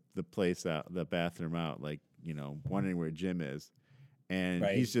check the place out, the bathroom out, like, wondering where Jim is. And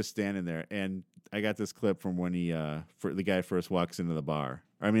Right. he's just standing there. And I got this clip from when the guy first walks into the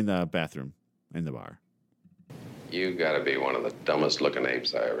bathroom in the bar. You gotta be one of the dumbest looking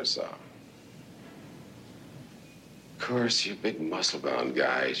apes I ever saw. Of course, you big muscle-bound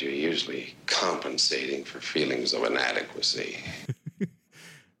guys, you're usually compensating for feelings of inadequacy.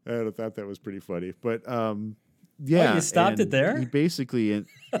 I thought that was pretty funny. But, yeah. you stopped it and there? He basically,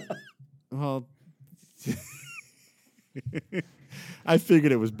 well, I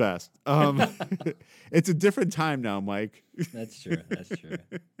figured it was best. It's a different time now, Mike. That's true. That's true.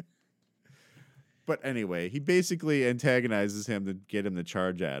 But anyway, he basically antagonizes him to get him to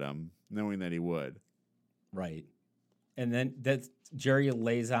charge at him, knowing that he would. Right. And then Jerry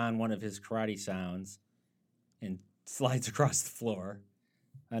lays on one of his karate sounds and slides across the floor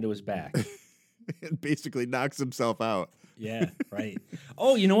onto his back. And basically knocks himself out. Yeah, right.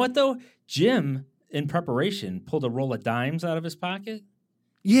 Oh, you know what though? Jim, in preparation, pulled a roll of dimes out of his pocket.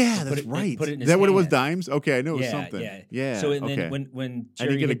 Yeah, Put that's it- right. put it in Is his that what it was? hand. Dimes? Okay, I knew it was Yeah, something. yeah. Yeah. So and okay. then when I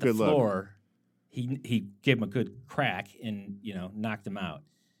didn't Jerry get a hit the good look. floor, he gave him a good crack and knocked him out.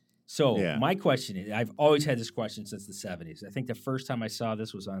 So Yeah. my question is, I've always had this question since the 70s. I think the first time I saw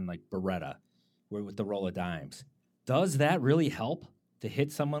this was on like Beretta, where with the roll of dimes. Does that really help to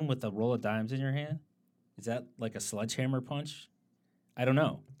hit someone with a roll of dimes in your hand? Is that like a sledgehammer punch? I don't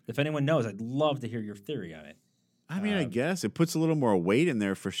know. If anyone knows, I'd love to hear your theory on it. I mean, I guess it puts a little more weight in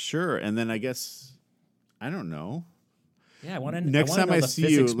there for sure. And then I guess, I don't know. Yeah, I want to. Next time I see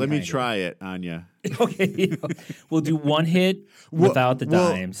you, let me try it, Anya. Okay, we'll do one hit without the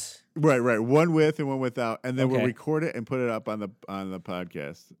dimes. Right. One with and one without, and then we'll Okay. record it and put it up on the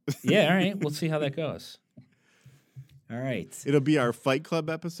podcast. Yeah, all right. We'll see how that goes. All right. It'll be our Fight Club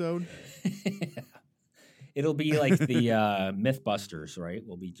episode. It'll be like the Mythbusters, right?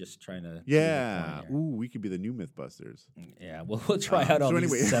 We'll be just trying to. Yeah. do this one Ooh, we could be the new MythBusters. here. Yeah, we'll try out all so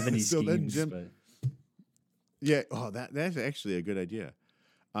these anyway, 70s so then schemes. Jim- But Yeah. Oh, that's actually a good idea.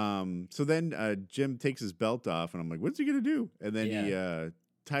 So then Jim takes his belt off, and I'm like, "What's he gonna do?" And then he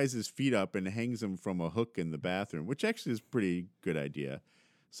ties his feet up and hangs them from a hook in the bathroom, which actually is a pretty good idea.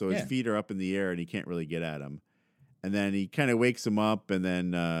 So his Yeah. feet are up in the air, and he can't really get at him. And then he kind of wakes him up, and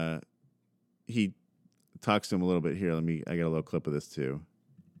then he talks to him a little bit here. I got a little clip of this too.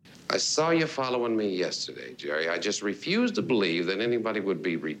 I saw you following me yesterday, Jerry. I just refuse to believe that anybody would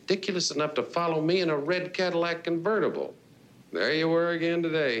be ridiculous enough to follow me in a red Cadillac convertible. There you were again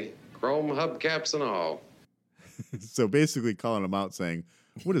today, chrome hubcaps and all. So basically calling him out, saying,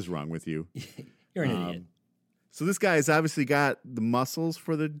 "What is wrong with you?" you're an idiot. So this guy's obviously got the muscles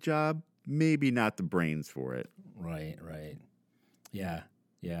for the job, maybe not the brains for it. Right. Yeah.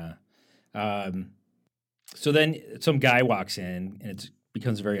 So then some guy walks in, and it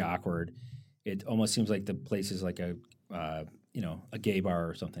becomes very awkward. It almost seems like the place is like a gay bar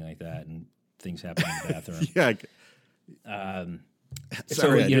or something like that, and things happen in the bathroom. Yeah. So,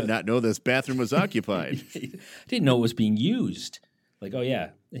 Sorry, I you did know- not know this bathroom was occupied. Didn't know it was being used. Like, oh yeah.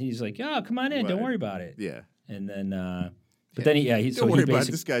 And he's like, oh, come on in, don't Right. worry about it. Yeah. And then, but then Don't worry about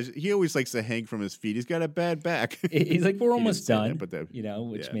this guy. He always likes to hang from his feet. He's got a bad back. He's like, we're almost done, that,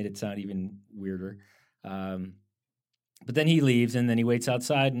 which made it sound even weirder. But then he leaves, and then he waits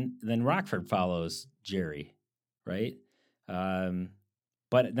outside, and then Rockford follows Jerry, right?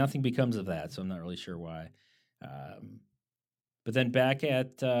 But nothing becomes of that, so I'm not really sure why. But then back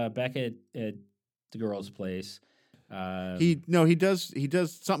at the girl's place, he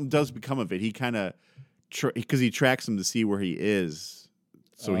does something does become of it. He kind of because he tracks him to see where he is,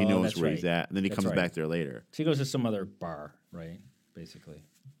 so he knows where he's at, and then he comes back there later. So he goes to some other bar, right? Basically,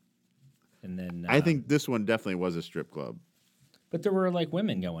 and then I think this one definitely was a strip club. But there were like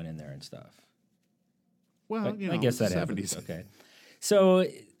women going in there and stuff. Well, I guess that happens. Okay, so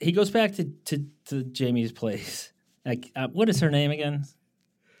he goes back to Jamie's place. Like, what is her name again?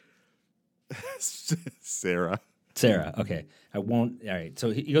 Sarah. Sarah. Okay, I won't. All right.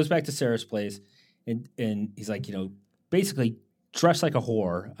 So he goes back to Sarah's place, and he's like, basically dress like a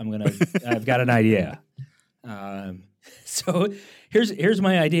whore. I've got an idea. So here's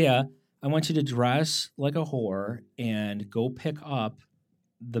my idea. I want you to dress like a whore and go pick up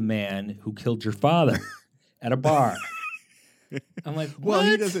the man who killed your father at a bar. I'm like, what? Well,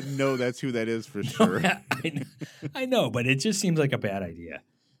 he doesn't know that's who that is for sure. No, I know, but it just seems like a bad idea.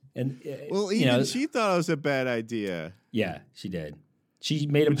 And even she thought it was a bad idea. Yeah, she did. She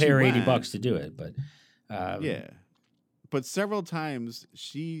made him pay her $80 to do it, but yeah. But several times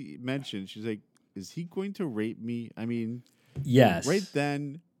she mentioned, she's like, "Is he going to rape me?" I mean, yes. Right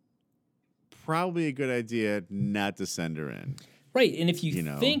then, probably a good idea not to send her in. Right, and if you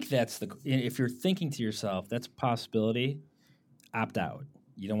think if you're thinking to yourself, that's a possibility, opt out.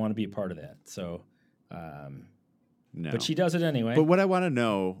 You don't want to be a part of that. So, no. But she does it anyway. But what I want to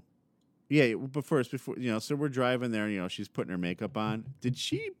know, but first, before so we're driving there. She's putting her makeup on. Did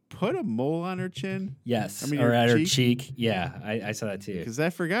she put a mole on her chin? Yes, or at her cheek. Yeah, I saw that too. Because I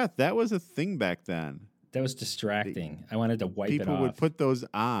forgot that was a thing back then. That was distracting. I wanted to wipe it off. People would put those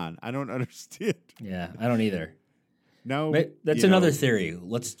on. I don't understand. Yeah, I don't either. No, that's another theory.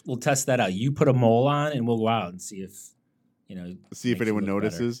 We'll test that out. You put a mole on, and we'll go out and see if see if anyone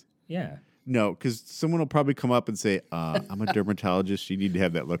notices. Better. Yeah. No, because someone will probably come up and say, "I'm a dermatologist. You need to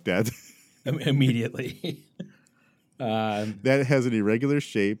have that looked at immediately." That has an irregular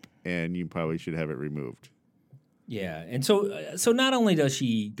shape, and you probably should have it removed. Yeah, and so not only does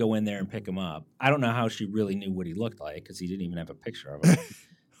she go in there and pick him up, I don't know how she really knew what he looked like because he didn't even have a picture of him.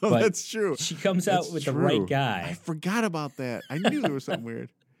 Oh, that's true. She comes out with the right guy. I forgot about that. I knew there was something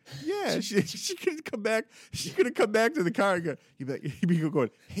weird. Yeah, she could come back. She could have come back to the car and he'd be going,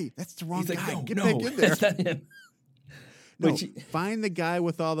 "Hey, that's the wrong guy. Get back in there." That's not him. No, find the guy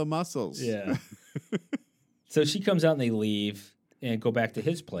with all the muscles. Yeah. So she comes out and they leave and go back to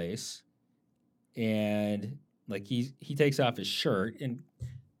his place, and like he takes off his shirt, and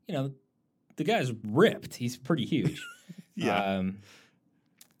the guy's ripped. He's pretty huge. Yeah.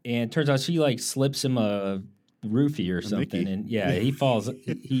 And turns out she like slips him a roofie or something, and he falls.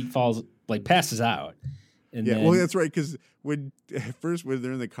 He falls, like passes out. And then, well, that's right. Because when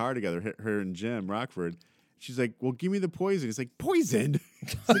they're in the car together, her and Jim Rockford, she's like, "Well, give me the poison." He's like, "Poison?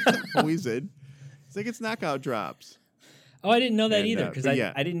 It's like poison." It's like it's knockout drops. Oh, I didn't know that either because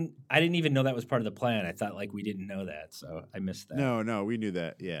I didn't even know that was part of the plan. I thought like we didn't know that, so I missed that. No, we knew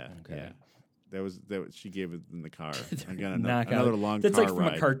that. Yeah. Okay. Yeah. That was she gave it in the car. Another long That's car like from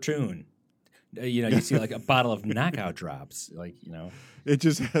ride. A cartoon. You see like a bottle of knockout drops, It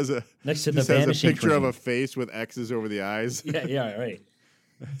just has next to the vanishing picture cream. of a face with X's over the eyes. Yeah, right.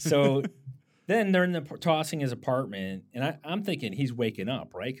 So then they're in tossing his apartment, and I'm thinking he's waking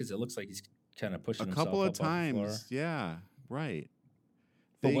up, right? Because it looks like he's kind of pushing himself couple of up off the floor. times. Yeah, right.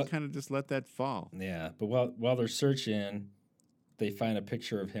 They kind of just let that fall. Yeah, but while they're searching, they find a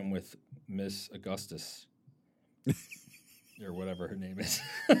picture of him with Miss Augustus. Or whatever her name is.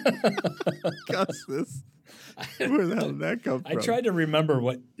 Augustus? Where the hell did that come from? I tried to remember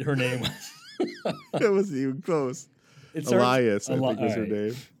what her name was. It wasn't even close. Elias, I think was her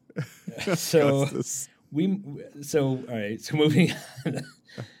name. So all right. So moving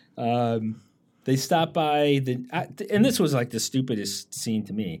on. They stop by and this was like the stupidest scene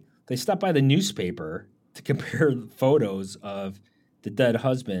to me. They stop by the newspaper to compare photos of the dead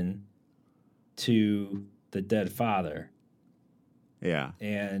husband to the dead father. Yeah.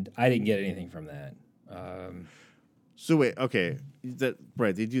 And I didn't get anything from that. So wait, okay.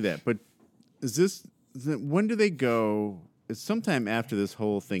 Right, they do that. But when do they go? It's sometime after this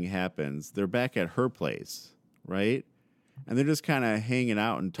whole thing happens. They're back at her place, right? And they're just kind of hanging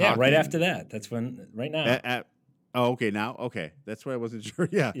out and talking. Yeah, right after that. That's when, right now. Okay, now? Okay. That's why I wasn't sure.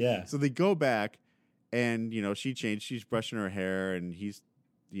 Yeah. Yeah. So they go back, And, she changed. She's brushing her hair, and he's,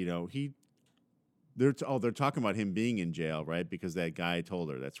 they're talking about him being in jail, right? Because that guy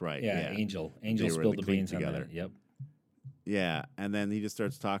told her. That's right. Yeah. Angel They were in spilled the the clink beans together. on that. Yep. Yeah, and then he just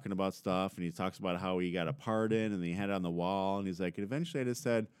starts talking about stuff, and he talks about how he got a pardon, and he had it on the wall, and he's like, and eventually I just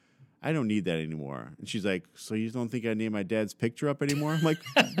said, I don't need that anymore. And she's like, so you don't think I need my dad's picture up anymore? I'm like,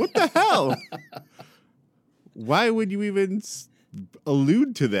 what the hell? Why would you even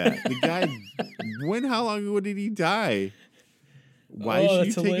allude to that? The guy, how long ago did he die? Why should you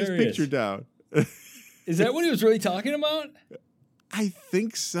that's take his hilarious. picture down? Is that what he was really talking about? I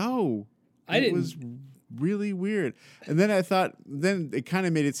think so. It It was really weird. And then I thought, then it kind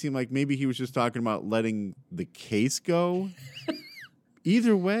of made it seem like maybe he was just talking about letting the case go.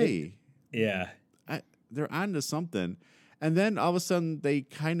 Either way, Yeah. they're onto something. And then all of a sudden they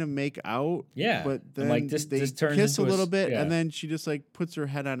kind of make out. Yeah. But I'm then like, this turns kiss a into little bit, yeah. and then she just like puts her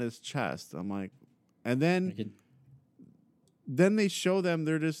head on his chest. I'm like, and then then they show them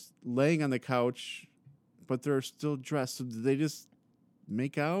they're just laying on the couch, but they're still dressed. So did they just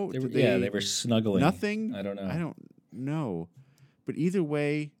make out? They were, Did they were snuggling. Nothing? I don't know. I don't know. But either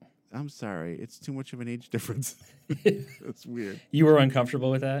way, I'm sorry. It's too much of an age difference. That's weird. You were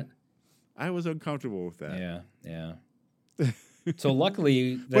uncomfortable with that? I was uncomfortable with that. Yeah. So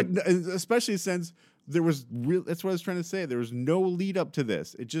luckily, But especially since there was that's what I was trying to say. There was no lead up to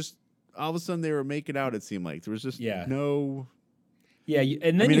this. It just all of a sudden they were making out. It seemed like there was just no. Yeah,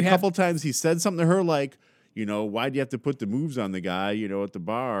 and then a couple times he said something to her like, why do you have to put the moves on the guy, at the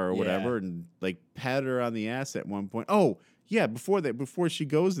bar or whatever, and like pat her on the ass at one point. Oh yeah, before she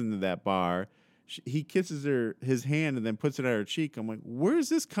goes into that bar, he kisses his hand and then puts it on her cheek. I'm like, where is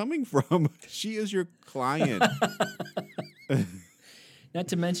this coming from? She is your client. Not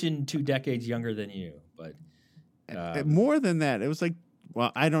to mention 2 decades younger than you, but more than that, it was like,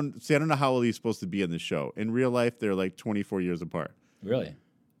 well, I don't know how old he's supposed to be in the show. In real life, they're like 24 years apart. Really,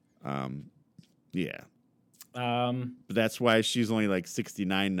 yeah. But that's why she's only like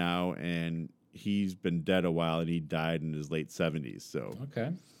 69 now, and he's been dead a while, and he died in his late 70s. So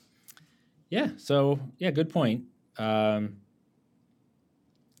okay, yeah. So yeah, good point. And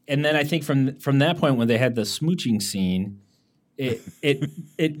then I think from that point when they had the smooching scene,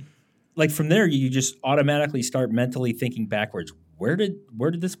 it like from there you just automatically start mentally thinking backwards. Where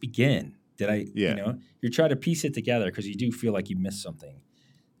did this begin? Did I? Yeah. You try to piece it together because you do feel like you missed something.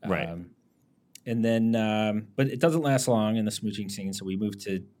 Right. And then, but it doesn't last long in the smooching scene. So we move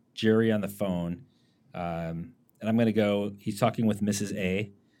to Jerry on the phone. And I'm going to go, he's talking with Mrs.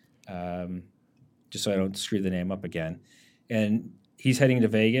 A, just so I don't screw the name up again. And he's heading to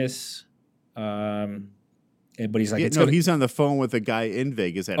Vegas. But he's like, he's on the phone with a guy in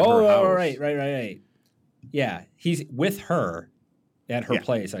Vegas at her house. Oh, right. Yeah. He's with her at her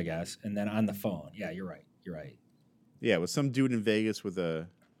place, I guess. And then on the phone. Yeah, you're right. Yeah, with some dude in Vegas with a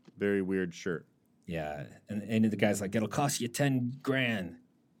very weird shirt. Yeah, and the guy's like, it'll cost you $10,000,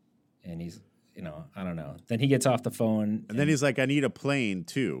 and he's, I don't know. Then he gets off the phone, and then he's like, I need a plane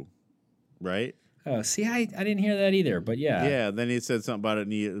too, right? Oh, see, I didn't hear that either, but yeah. Yeah, then he said something about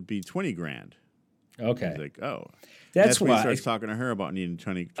it'd be $20,000. Okay. He's like, oh, that's when why he starts talking to her about needing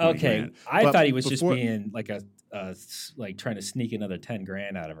 20 Okay, grand. I thought he was just being like like trying to sneak another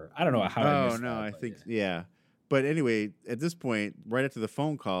 $10,000 out of her. I don't know how. Oh no, I think yeah. But anyway, at this point, right after the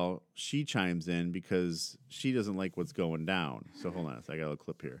phone call, she chimes in because she doesn't like what's going down. So hold on a second, I got a little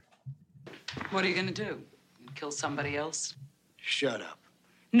clip here. What are you going to do? Kill somebody else? Shut up.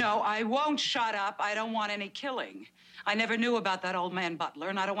 No, I won't shut up. I don't want any killing. I never knew about that old man Butler,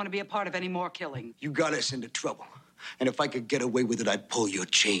 and I don't want to be a part of any more killing. You got us into trouble. And if I could get away with it, I'd pull your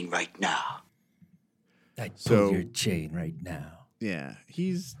chain right now. I'd pull your chain right now. Yeah,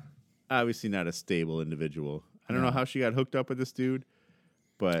 he's obviously not a stable individual. I don't know how she got hooked up with this dude,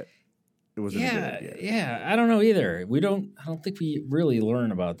 but it wasn't a good idea. Yeah, I don't know either. I don't think we really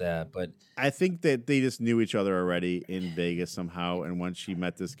learn about that, but I think that they just knew each other already in Vegas somehow, and once she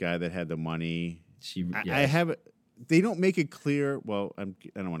met this guy that had the money, they don't make it clear. Well, I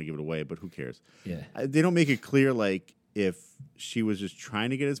don't want to give it away, but who cares? Yeah, they don't make it clear like if she was just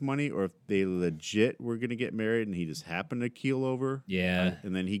trying to get his money or if they legit were going to get married and he just happened to keel over. Yeah,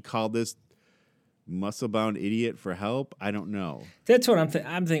 and then he called this muscle-bound idiot for help. I don't know. That's what I'm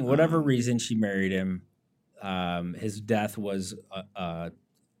thinking. Whatever reason she married him, his death was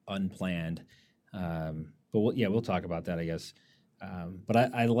unplanned. But we'll talk about that, I guess. But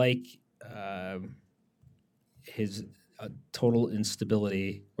I like his total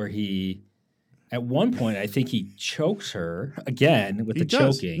instability, where he, at one point, I think he chokes her again with the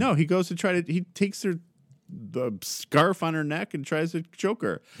choking. No, he goes to he takes her the scarf on her neck and tries to choke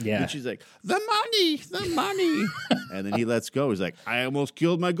her. Yeah. And she's like, the money. And then he lets go. He's like, I almost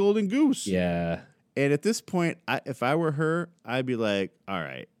killed my golden goose. Yeah. And at this point, if I were her, I'd be like, all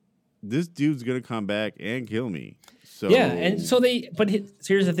right, this dude's going to come back and kill me. So Yeah, and so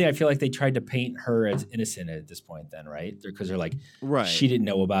here's the thing. I feel like they tried to paint her as innocent at this point then, right? Because they're like, Right. she didn't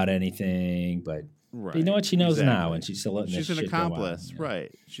know about anything, but Right. you know what? She knows Exactly. now, and she's still letting She's this an shit go on, accomplice. yeah.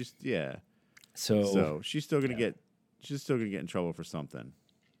 Right. She's, yeah. So she's still going to get in trouble for something.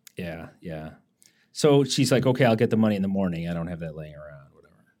 yeah. So she's like, okay, I'll get the money in the morning. I don't have that laying around,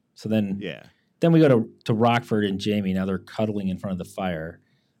 whatever. So then Yeah. Then we go to Rockford and Jamie. Now they're cuddling in front of the fire,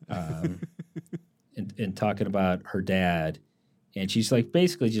 and talking about her dad. And she's like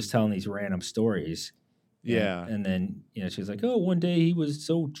basically just telling these random stories. Yeah. And then, she's like, oh, one day he was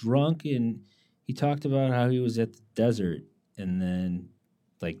so drunk and he talked about how he was at the desert. And then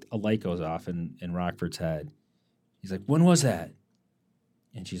like a light goes off in Rockford's head. He's like, when was that?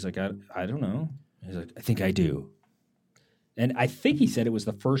 And she's like, I don't know. And he's like, I think I do. And I think he said it was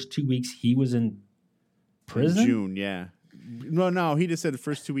the first 2 weeks he was in prison. In June, yeah. No, he just said the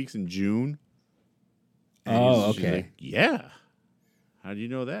first 2 weeks in June. And Oh, she's okay. like, yeah. How do you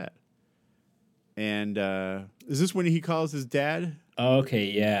know that? And is this when he calls his dad? Okay,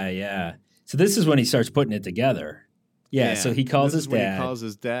 yeah. So this is when he starts putting it together. Yeah, so he calls This his is when dad. He calls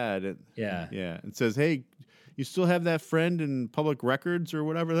his dad. And, Yeah. Yeah. And says, hey, you still have that friend in public records or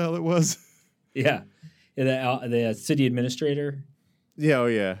whatever the hell it was? Yeah. The city administrator. Yeah, oh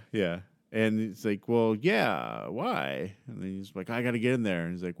yeah, yeah. And it's like, well, yeah, why? And then he's like, I got to get in there.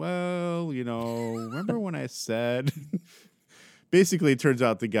 And he's like, well, remember when I said? Basically, it turns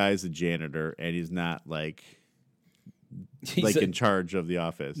out the guy's a janitor, and he's not like in charge of the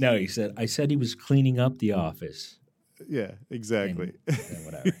office. No, I said he was cleaning up the office. Yeah, exactly. And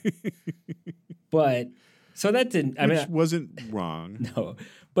whatever. But so that didn't. I Which mean, wasn't wrong. no.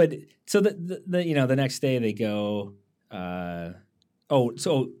 But so the next day they go. All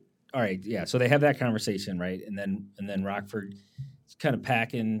right, yeah. So they have that conversation, right? And then Rockford is kind of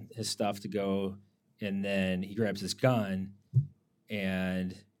packing his stuff to go, and then he grabs his gun,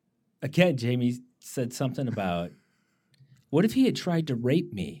 and again, Jamie said something about, what if he had tried to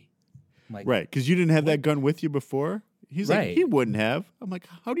rape me? I'm like, Right, because you didn't have that gun with you before. He's like, Right. he wouldn't have. I'm like,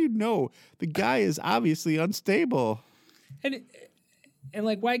 how do you know? The guy is obviously unstable. and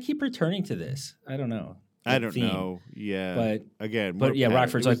like, why keep returning to this? I don't know. I The don't theme. know. Yeah, But- again, But what yeah, pattern-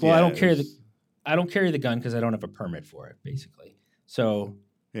 Rockford's it like, was- well, yeah, I don't carry the gun because I don't have a permit for it, basically. So,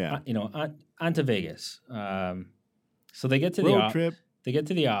 Yeah, on to Vegas. So they get to road trip. They get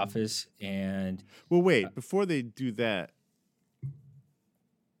to the office, and Well, wait, before they do that.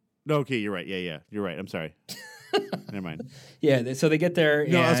 No, okay, you're right. Yeah, you're right. I'm sorry. Never mind. so they get there.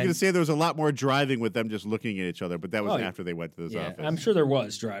 No, and, I was going to say there was a lot more driving with them just looking at each other, but that was Oh, yeah. after they went to this yeah, office. I'm sure there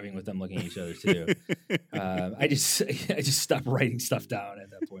was driving with them looking at each other too. I just stopped writing stuff down at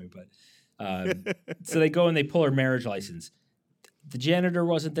that point. But so they go and they pull her marriage license. The janitor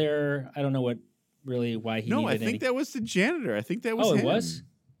wasn't there. I don't know why he. No, needed I think any- that was the janitor. I think that was Oh, it him. was.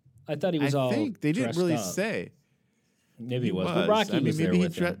 I thought he was I all. think they didn't dressed really up. say. Maybe He it was. But Rocky was there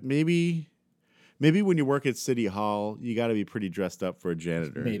with him. Maybe when you work at City Hall, you got to be pretty dressed up for a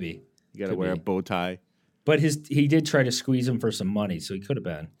janitor. Maybe. You got to Could wear be. a bow tie. But he did try to squeeze him for some money, so he could have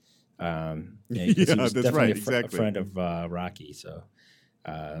been. 'Cause Yeah, he was that's definitely right, a exactly. friend of Rocky. So,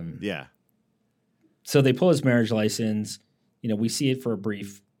 Yeah. so they pull his marriage license. We see it for a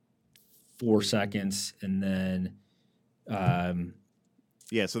brief 4 seconds, and then,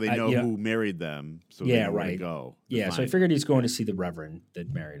 Yeah, so they I- know yeah. who married them, so they Yeah, know where to right. go. to yeah. So I find figured he's going to see the Reverend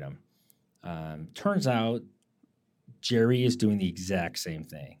that married him. Turns out Jerry is doing the exact same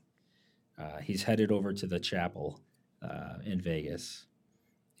thing. He's headed over to the chapel in Vegas,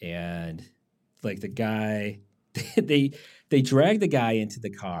 and like the guy, they drag the guy into the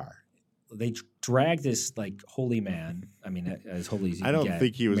car. They drag this like holy man. I mean, as holy as you I can don't get,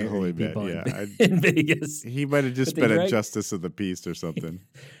 think he was a holy marrying man. people Yeah, in Vegas. he might have just But they been a drag- justice of the peace or something.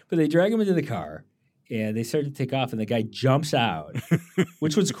 But they drag him into the car, and they start to take off, and the guy jumps out,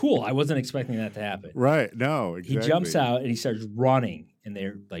 which was cool. I wasn't expecting that to happen. Right? No, exactly. He jumps out and he starts running, and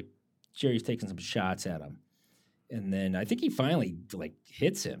they're like, Jerry's taking some shots at him, and then I think he finally like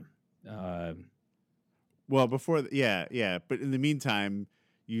hits him. Well, before, yeah. But in the meantime,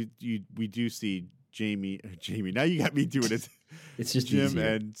 we do see Jamie. Now you got me doing it. It's just Jim easier.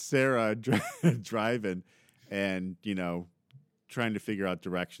 and Sarah driving, and trying to figure out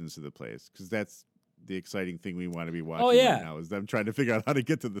directions to the place, because that's the exciting thing we want to be watching yeah. right now, is them trying to figure out how to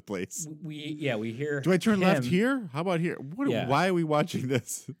get to the place. we hear. Do I turn left him- here? How about here? Yeah. Why are we watching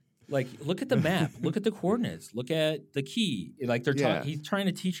this? Like, look at the map. Look at the coordinates. Look at the key. Like Yeah. he's trying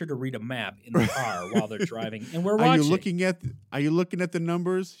to teach her to read a map in the car while they're driving, and we're Are watching. you looking at the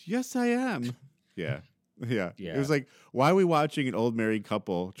numbers? Yes, I am. Yeah. Yeah. Yeah. It was like, why are we watching an old married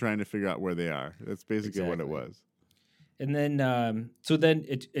couple trying to figure out where they are? That's basically what it was. And then, so then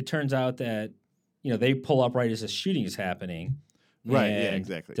it turns out that, they pull up right as the shooting is happening. Right. Yeah, and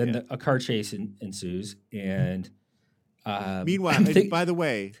exactly. Then yeah. a car chase ensues. And Meanwhile, and by the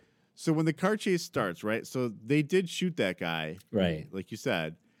way, so when the car chase starts, right? So they did shoot that guy, right, like you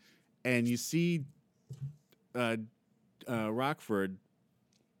said, and you see Rockford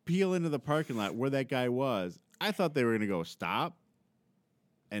peel into the parking lot where that guy was. I thought they were going to go stop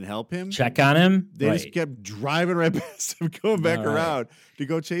and help him. check on him. They right. just kept driving right past him, going back All right. around to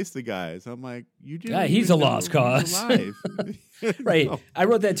go chase the guys. I'm like, you didn't. Yeah, he's even a know lost he was cause. alive. Right. No. I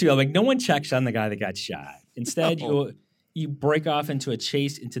wrote that too. I'm like, no one checks on the guy that got shot. Instead, No. you break off into a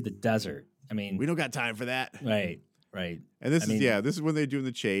chase into the desert. I mean, We don't got time for that. right. And this I mean- this is when they're doing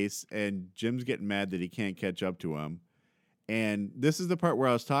the chase, and Jim's getting mad that he can't catch up to him. And this is the part where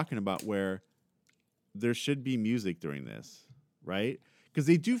I was talking about where there should be music during this, right? Because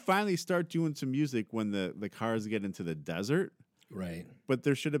they do finally start doing some music when the cars get into the desert, Right. but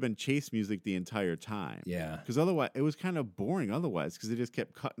there should have been chase music the entire time. Yeah. Because otherwise, it was kind of boring otherwise, because they just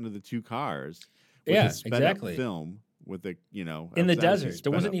kept cutting to the two cars. With Yeah, the sped up exactly. film with the, In the obviously desert, sped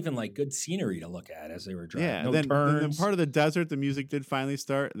there wasn't up. even like good scenery to look at as they were driving. Yeah, no then turns. part of the desert, the music did finally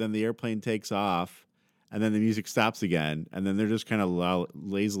start. Then the airplane takes off, and then the music stops again, and then they're just kind of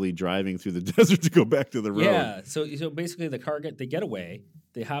lazily driving through the desert to go back to the road. Yeah. So basically, they get away,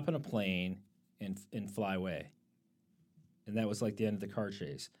 they hop in a plane and fly away, and that was like the end of the car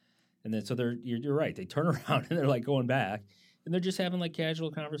chase. And then you're right. They turn around and they're like going back, and they're just having like casual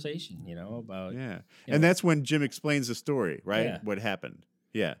conversation, about Yeah, you and know. that's when Jim explains the story, right? Yeah. What happened?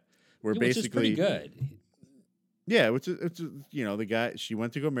 Yeah, where which is pretty basically, good. yeah, the guy, she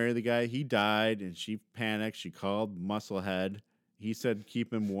went to go marry the guy, he died, and she panicked. She called Musclehead. He said,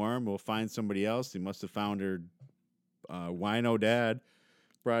 "Keep him warm. We'll find somebody else." He must have found her wino dad,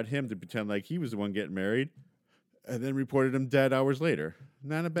 brought him to pretend like he was the one getting married, and then reported him dead hours later.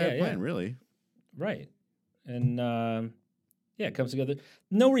 Not a bad Yeah, plan, yeah. really. Right. And it comes together.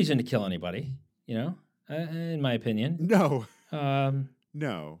 No reason to kill anybody, in my opinion. No, Um,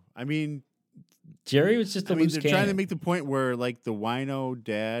 no. I mean, Jerry was just a loose they're trying to cannon. make the point where like the wino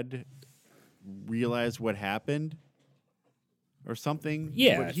dad realized what happened or something.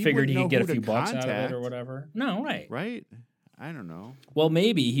 Yeah, but figured he wouldn't could get know a who few to bucks out of it contact, or whatever. No, right. right? I don't know. Well,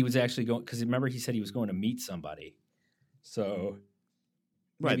 maybe he was actually going because remember he said he was going to meet somebody. So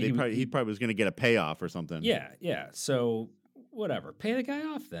Right, maybe he probably was going to get a payoff or something. yeah. So whatever, pay the guy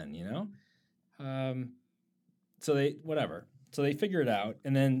off then, So they figure it out,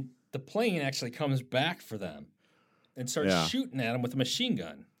 and then the plane actually comes back for them and starts Yeah. shooting at them with a machine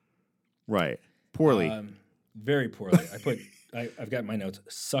gun. Right. Poorly. Very poorly. I've got my notes.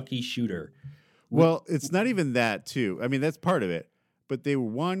 Sucky shooter. Well, it's not even that, too. I mean, that's part of it. But they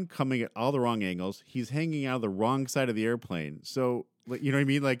were, coming at all the wrong angles. He's hanging out of the wrong side of the airplane. So, you know what I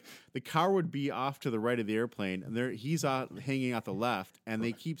mean? Like, the car would be off to the right of the airplane, and he's hanging out the left, and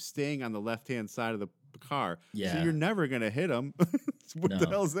they keep staying on the left-hand side of the car. Yeah. So you're never going to hit him. What the No.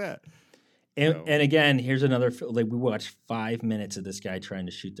 hell is that? And, So- and again, here's another. We watched 5 minutes of this guy trying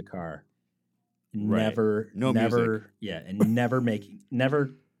to shoot the car. Right. Never, No never, music. yeah, and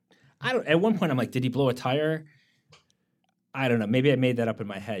never. I don't. At one point, I'm like, did he blow a tire? I don't know. Maybe I made that up in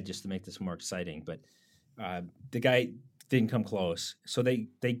my head just to make this more exciting. But the guy didn't come close. So they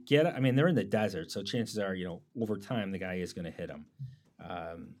get. I mean, they're in the desert, so chances are, over time, the guy is going to hit them.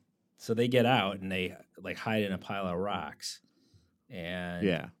 So they get out and they like hide in a pile of rocks, and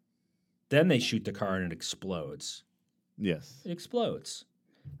Yeah. then they shoot the car and it explodes. Yes. It explodes.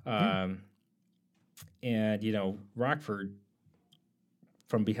 And, Rockford,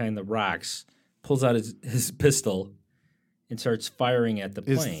 from behind the rocks, pulls out his pistol and starts firing at the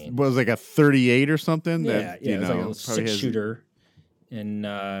plane. Was like a 38 or something? Yeah, that, it was like a probably has- six-shooter. And,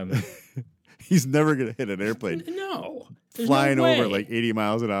 He's never going to hit an airplane no. there's flying no over way. at like 80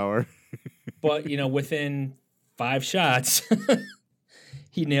 miles an hour. But, within 5 shots,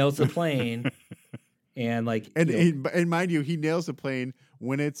 he nails the plane. And, And mind you, he nails the plane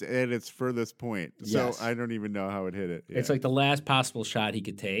when it's at its furthest point. So Yes. I don't even know how it hit it. it's Yeah. like the last possible shot he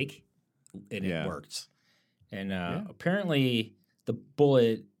could take, and Yeah. it worked. And apparently, the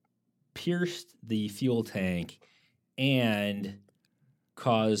bullet pierced the fuel tank and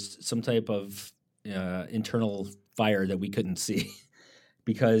caused some type of internal fire that we couldn't see.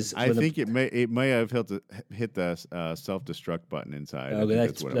 because I think it may have hit the self-destruct button inside. Oh,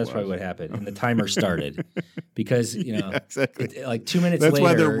 that's probably what happened, and the timer started because exactly. like 2 minutes. That's later,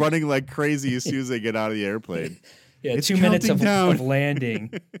 why they're running like crazy as soon as they get out of the airplane. Yeah, it's 2 minutes down. of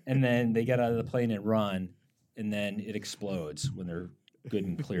landing, and then they get out of the plane and run, and then it explodes when they're good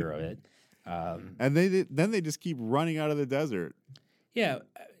and clear of it. And they just keep running out of the desert. Yeah,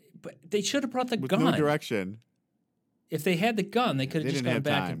 but they should have brought the with gun. no direction. If they had the gun, they could have just didn't gone have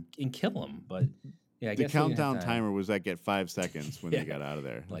back time. and kill him. But yeah, I The guess they didn't have countdown time. timer was like at 5 seconds when Yeah. they got out of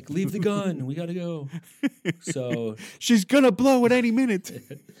there. Like, leave the gun. We got to go. So She's gonna blow at any minute.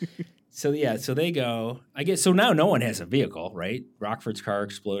 So they go. I guess so. Now no one has a vehicle, right? Rockford's car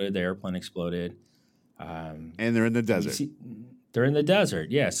exploded. The airplane exploded. And they're in the desert. They're in the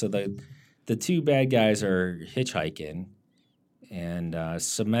desert. Yeah. So the two bad guys are hitchhiking, and a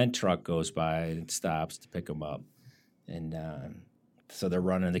cement truck goes by and stops to pick them up, and so they're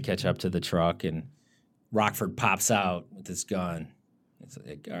running to catch up to the truck, and Rockford pops out with his gun. It's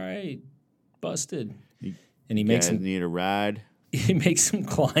like, all right, busted, and he makes Guys him need a ride. he makes him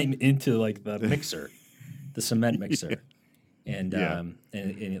climb into like the mixer, the cement mixer, and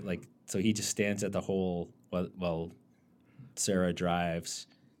it, like, so he just stands at the hole while Sarah drives,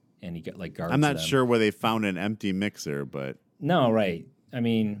 and he guards. I'm not them. sure where they found an empty mixer, but No, right? I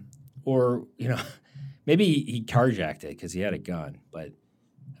mean, or maybe he carjacked it because he had a gun, but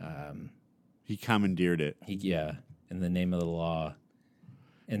he commandeered it. in the name of the law,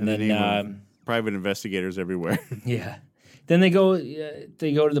 and In the then name of private investigators everywhere. yeah. Then they go to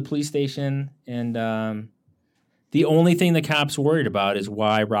the police station, and the only thing the cops worried about is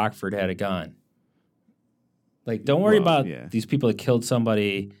why Rockford had a gun. Like, don't worry about these people that killed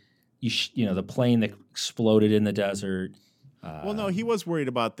somebody. The plane that exploded in the desert. Well, no, he was worried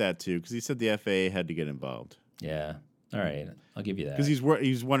about that too because he said the FAA had to get involved. Yeah. All right, I'll give you that. Because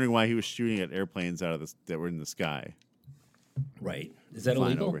he's wondering why he was shooting at airplanes that were in the sky. Right. Is that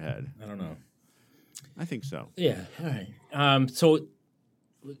flying illegal? overhead. I don't know. I think so. Yeah. All right. So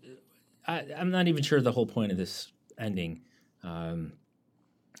I'm not even sure the whole point of this ending,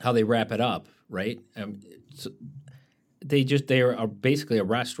 how they wrap it up, right? So they are basically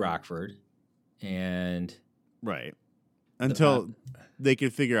arrest Rockford, and right until they can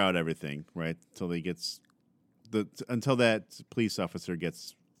figure out everything, right? Until that police officer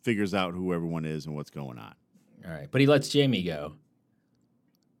figures out who everyone is and what's going on. All right, but he lets Jamie go.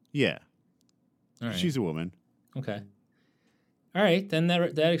 Yeah. All right. She's a woman. Okay. All right, then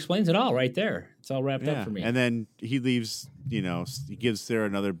that explains it all right there. It's all wrapped up for me. And then he leaves, he gives Sarah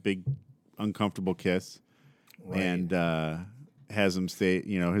another big, uncomfortable kiss. Right. And has him stay,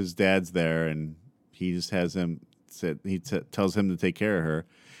 his dad's there, and he just has him tells him to take care of her.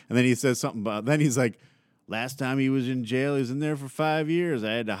 And then he says something then he's like, last time he was in jail, he was in there for 5 years.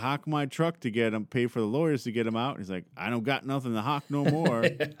 I had to hawk my truck to get him, pay for the lawyers to get him out. He's like, I don't got nothing to hawk no more.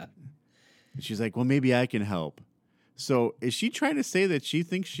 And she's like, well, maybe I can help. So is she trying to say that she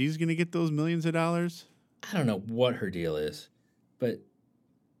thinks she's going to get those millions of dollars? I don't know what her deal is, but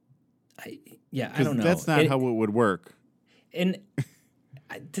I don't know. That's not how it would work. And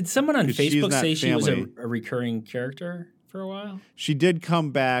did someone on 'Cause she's Facebook not say she was a family. recurring character for a while? She did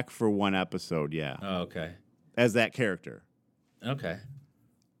come back for one episode, yeah, Oh, okay. as that character. Okay.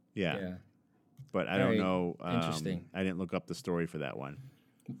 Yeah. Yeah. But I Very don't know. interesting. I didn't look up the story for that one.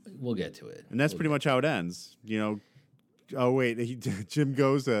 We'll get to it. And that's pretty much how it ends. Oh, wait. Jim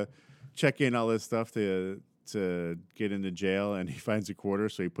goes to check in all this stuff to get into jail, and he finds a quarter,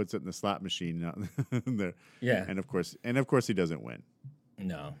 so he puts it in the slot machine out there. Yeah. And of course he doesn't win.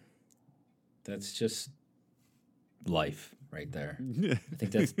 No. That's just life right there. I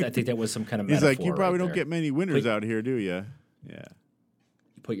think that was some kind of He's metaphor. like, you probably right don't there. get many winners out here, do you? Yeah.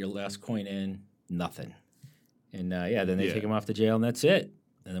 You put your last coin in, nothing. And then they Yeah. take him off to jail, and that's it.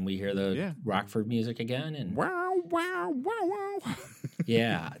 And then we hear the Yeah. Rockford music again, and Wow, wow, wow, wow.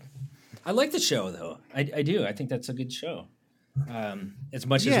 yeah, I like the show though. I do. I think that's a good show. As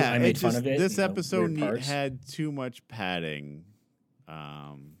much as I made fun of it, This and the episode weird parts. had too much padding,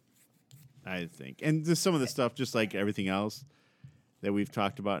 I think, and just some of the stuff, just like everything else that we've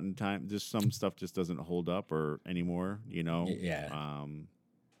talked about in time, just some stuff just doesn't hold up anymore. Yeah.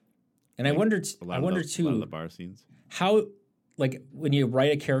 And like I wonder a lot of too the bar scenes. how, like, when you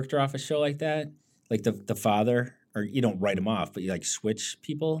write a character off a show like that, like the father, or you don't write him off, but you like switch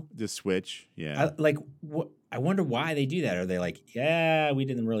people. The switch, yeah. I wonder why they do that. Are they like, yeah, we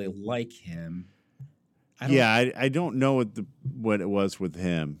didn't really like him? I don't know what it was with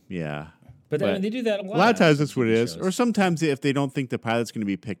him. Yeah. But I mean, they do that a lot. A lot of times that's on what it TV is. shows. Or sometimes if they don't think the pilot's going to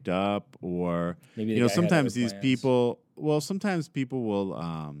be picked up, or Maybe the guy had sometimes other these plans. people well, sometimes people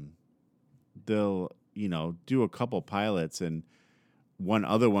will they'll do a couple pilots and one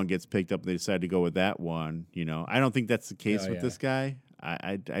other one gets picked up and they decide to go with that one. I don't think that's the case with this guy.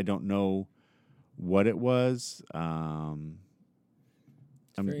 I don't know what it was. I'm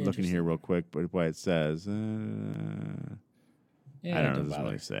looking here real quick, but what it says. Yeah, I don't know. It doesn't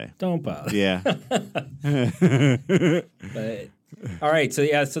really say. Don't bother. Yeah. But all right, so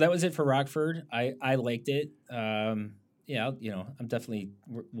that was it for Rockford. I liked it. I'm definitely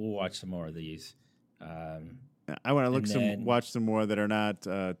we'll watch some more of these. I want to watch some more that are not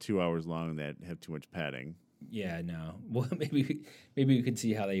 2 hours long that have too much padding. Yeah, no. Well, maybe we could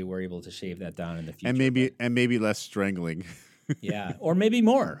see how they were able to shave that down in the future. And maybe less strangling. Yeah, or maybe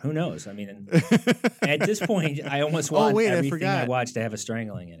more. Who knows? I mean, at this point, I almost want everything I watch to have a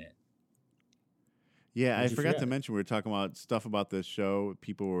strangling in it. Yeah, I forgot to mention we were talking about stuff about this show.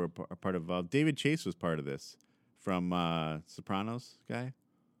 People were a part of. David Chase was part of this from Sopranos guy.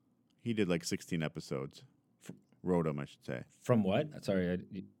 He did like 16 episodes. Wrote them, I should say. From what? Sorry.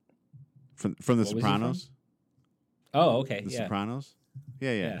 From The Sopranos. Oh, okay. The Sopranos.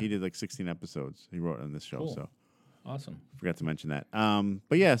 Yeah. He did like 16 episodes. He wrote on this show. Cool. So awesome. Forgot to mention that.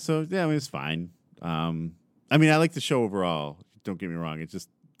 But yeah, so yeah, I mean, it's fine. I mean, I like the show overall. Don't get me wrong. It's just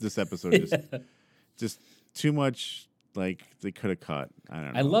this episode just too much. Like they could have cut. I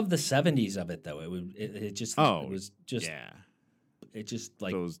don't know. I love the 70s of it though. It was just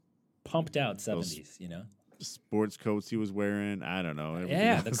like those pumped out 70s. Sports coats he was wearing. I don't know.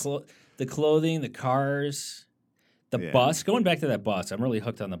 Yeah, the clothing, the cars. The bus, going back to that bus, I'm really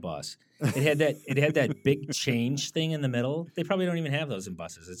hooked on the bus. It had that big change thing in the middle. They probably don't even have those in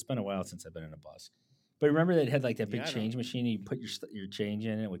buses. It's been a while since I've been in a bus. But remember that it had like that big change machine. You put your change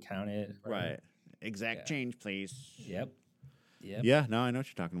in, it would count it. Right. Exact change, please. Yep. Yeah. No, I know what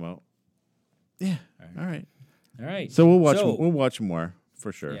you're talking about. Yeah. All right. So we'll watch more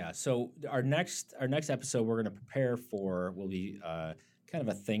for sure. Yeah. So our next episode we're going to prepare for will be kind of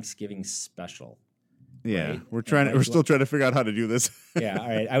a Thanksgiving special. Yeah, right? We're still trying to figure out how to do this. Yeah, all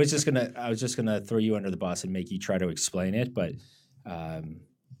right. I was just gonna throw you under the bus and make you try to explain it, but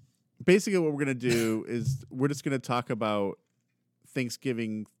basically, what we're gonna do is we're just gonna talk about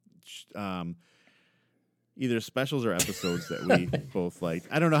Thanksgiving, either specials or episodes that we both liked.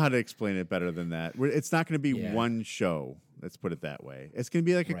 I don't know how to explain it better than that. It's not gonna be one show. Let's put it that way. It's gonna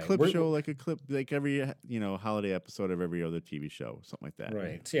be like a clip show, like every holiday episode of every other TV show, something like that.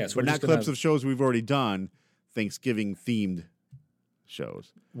 Right. So but not clips of shows we've already done. Thanksgiving themed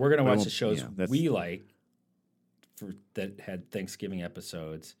shows. We're gonna watch the shows we like that had Thanksgiving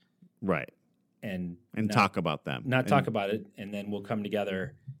episodes, right? And talk about them. Talk about it, and then we'll come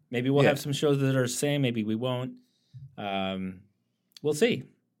together. Maybe we'll have some shows that are the same. Maybe we won't. We'll see.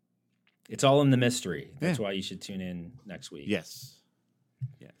 It's all in the mystery. That's why you should tune in next week. Yes.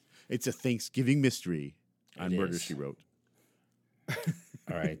 Yeah. It's a Thanksgiving mystery on Murder, She Wrote. All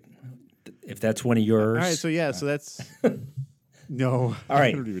right. If that's one of yours. All right. So, so that's. No. All right.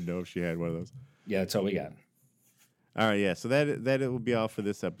 I don't even know if she had one of those. Yeah, that's all we got. All right. Yeah. So that it will be all for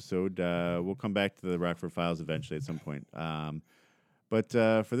this episode. We'll come back to the Rockford Files eventually at some point. But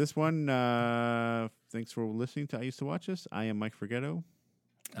for this one, thanks for listening to I Used to Watch This. I am Mike Forgetto.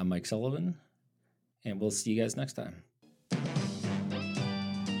 I'm Mike Sullivan, and we'll see you guys next time.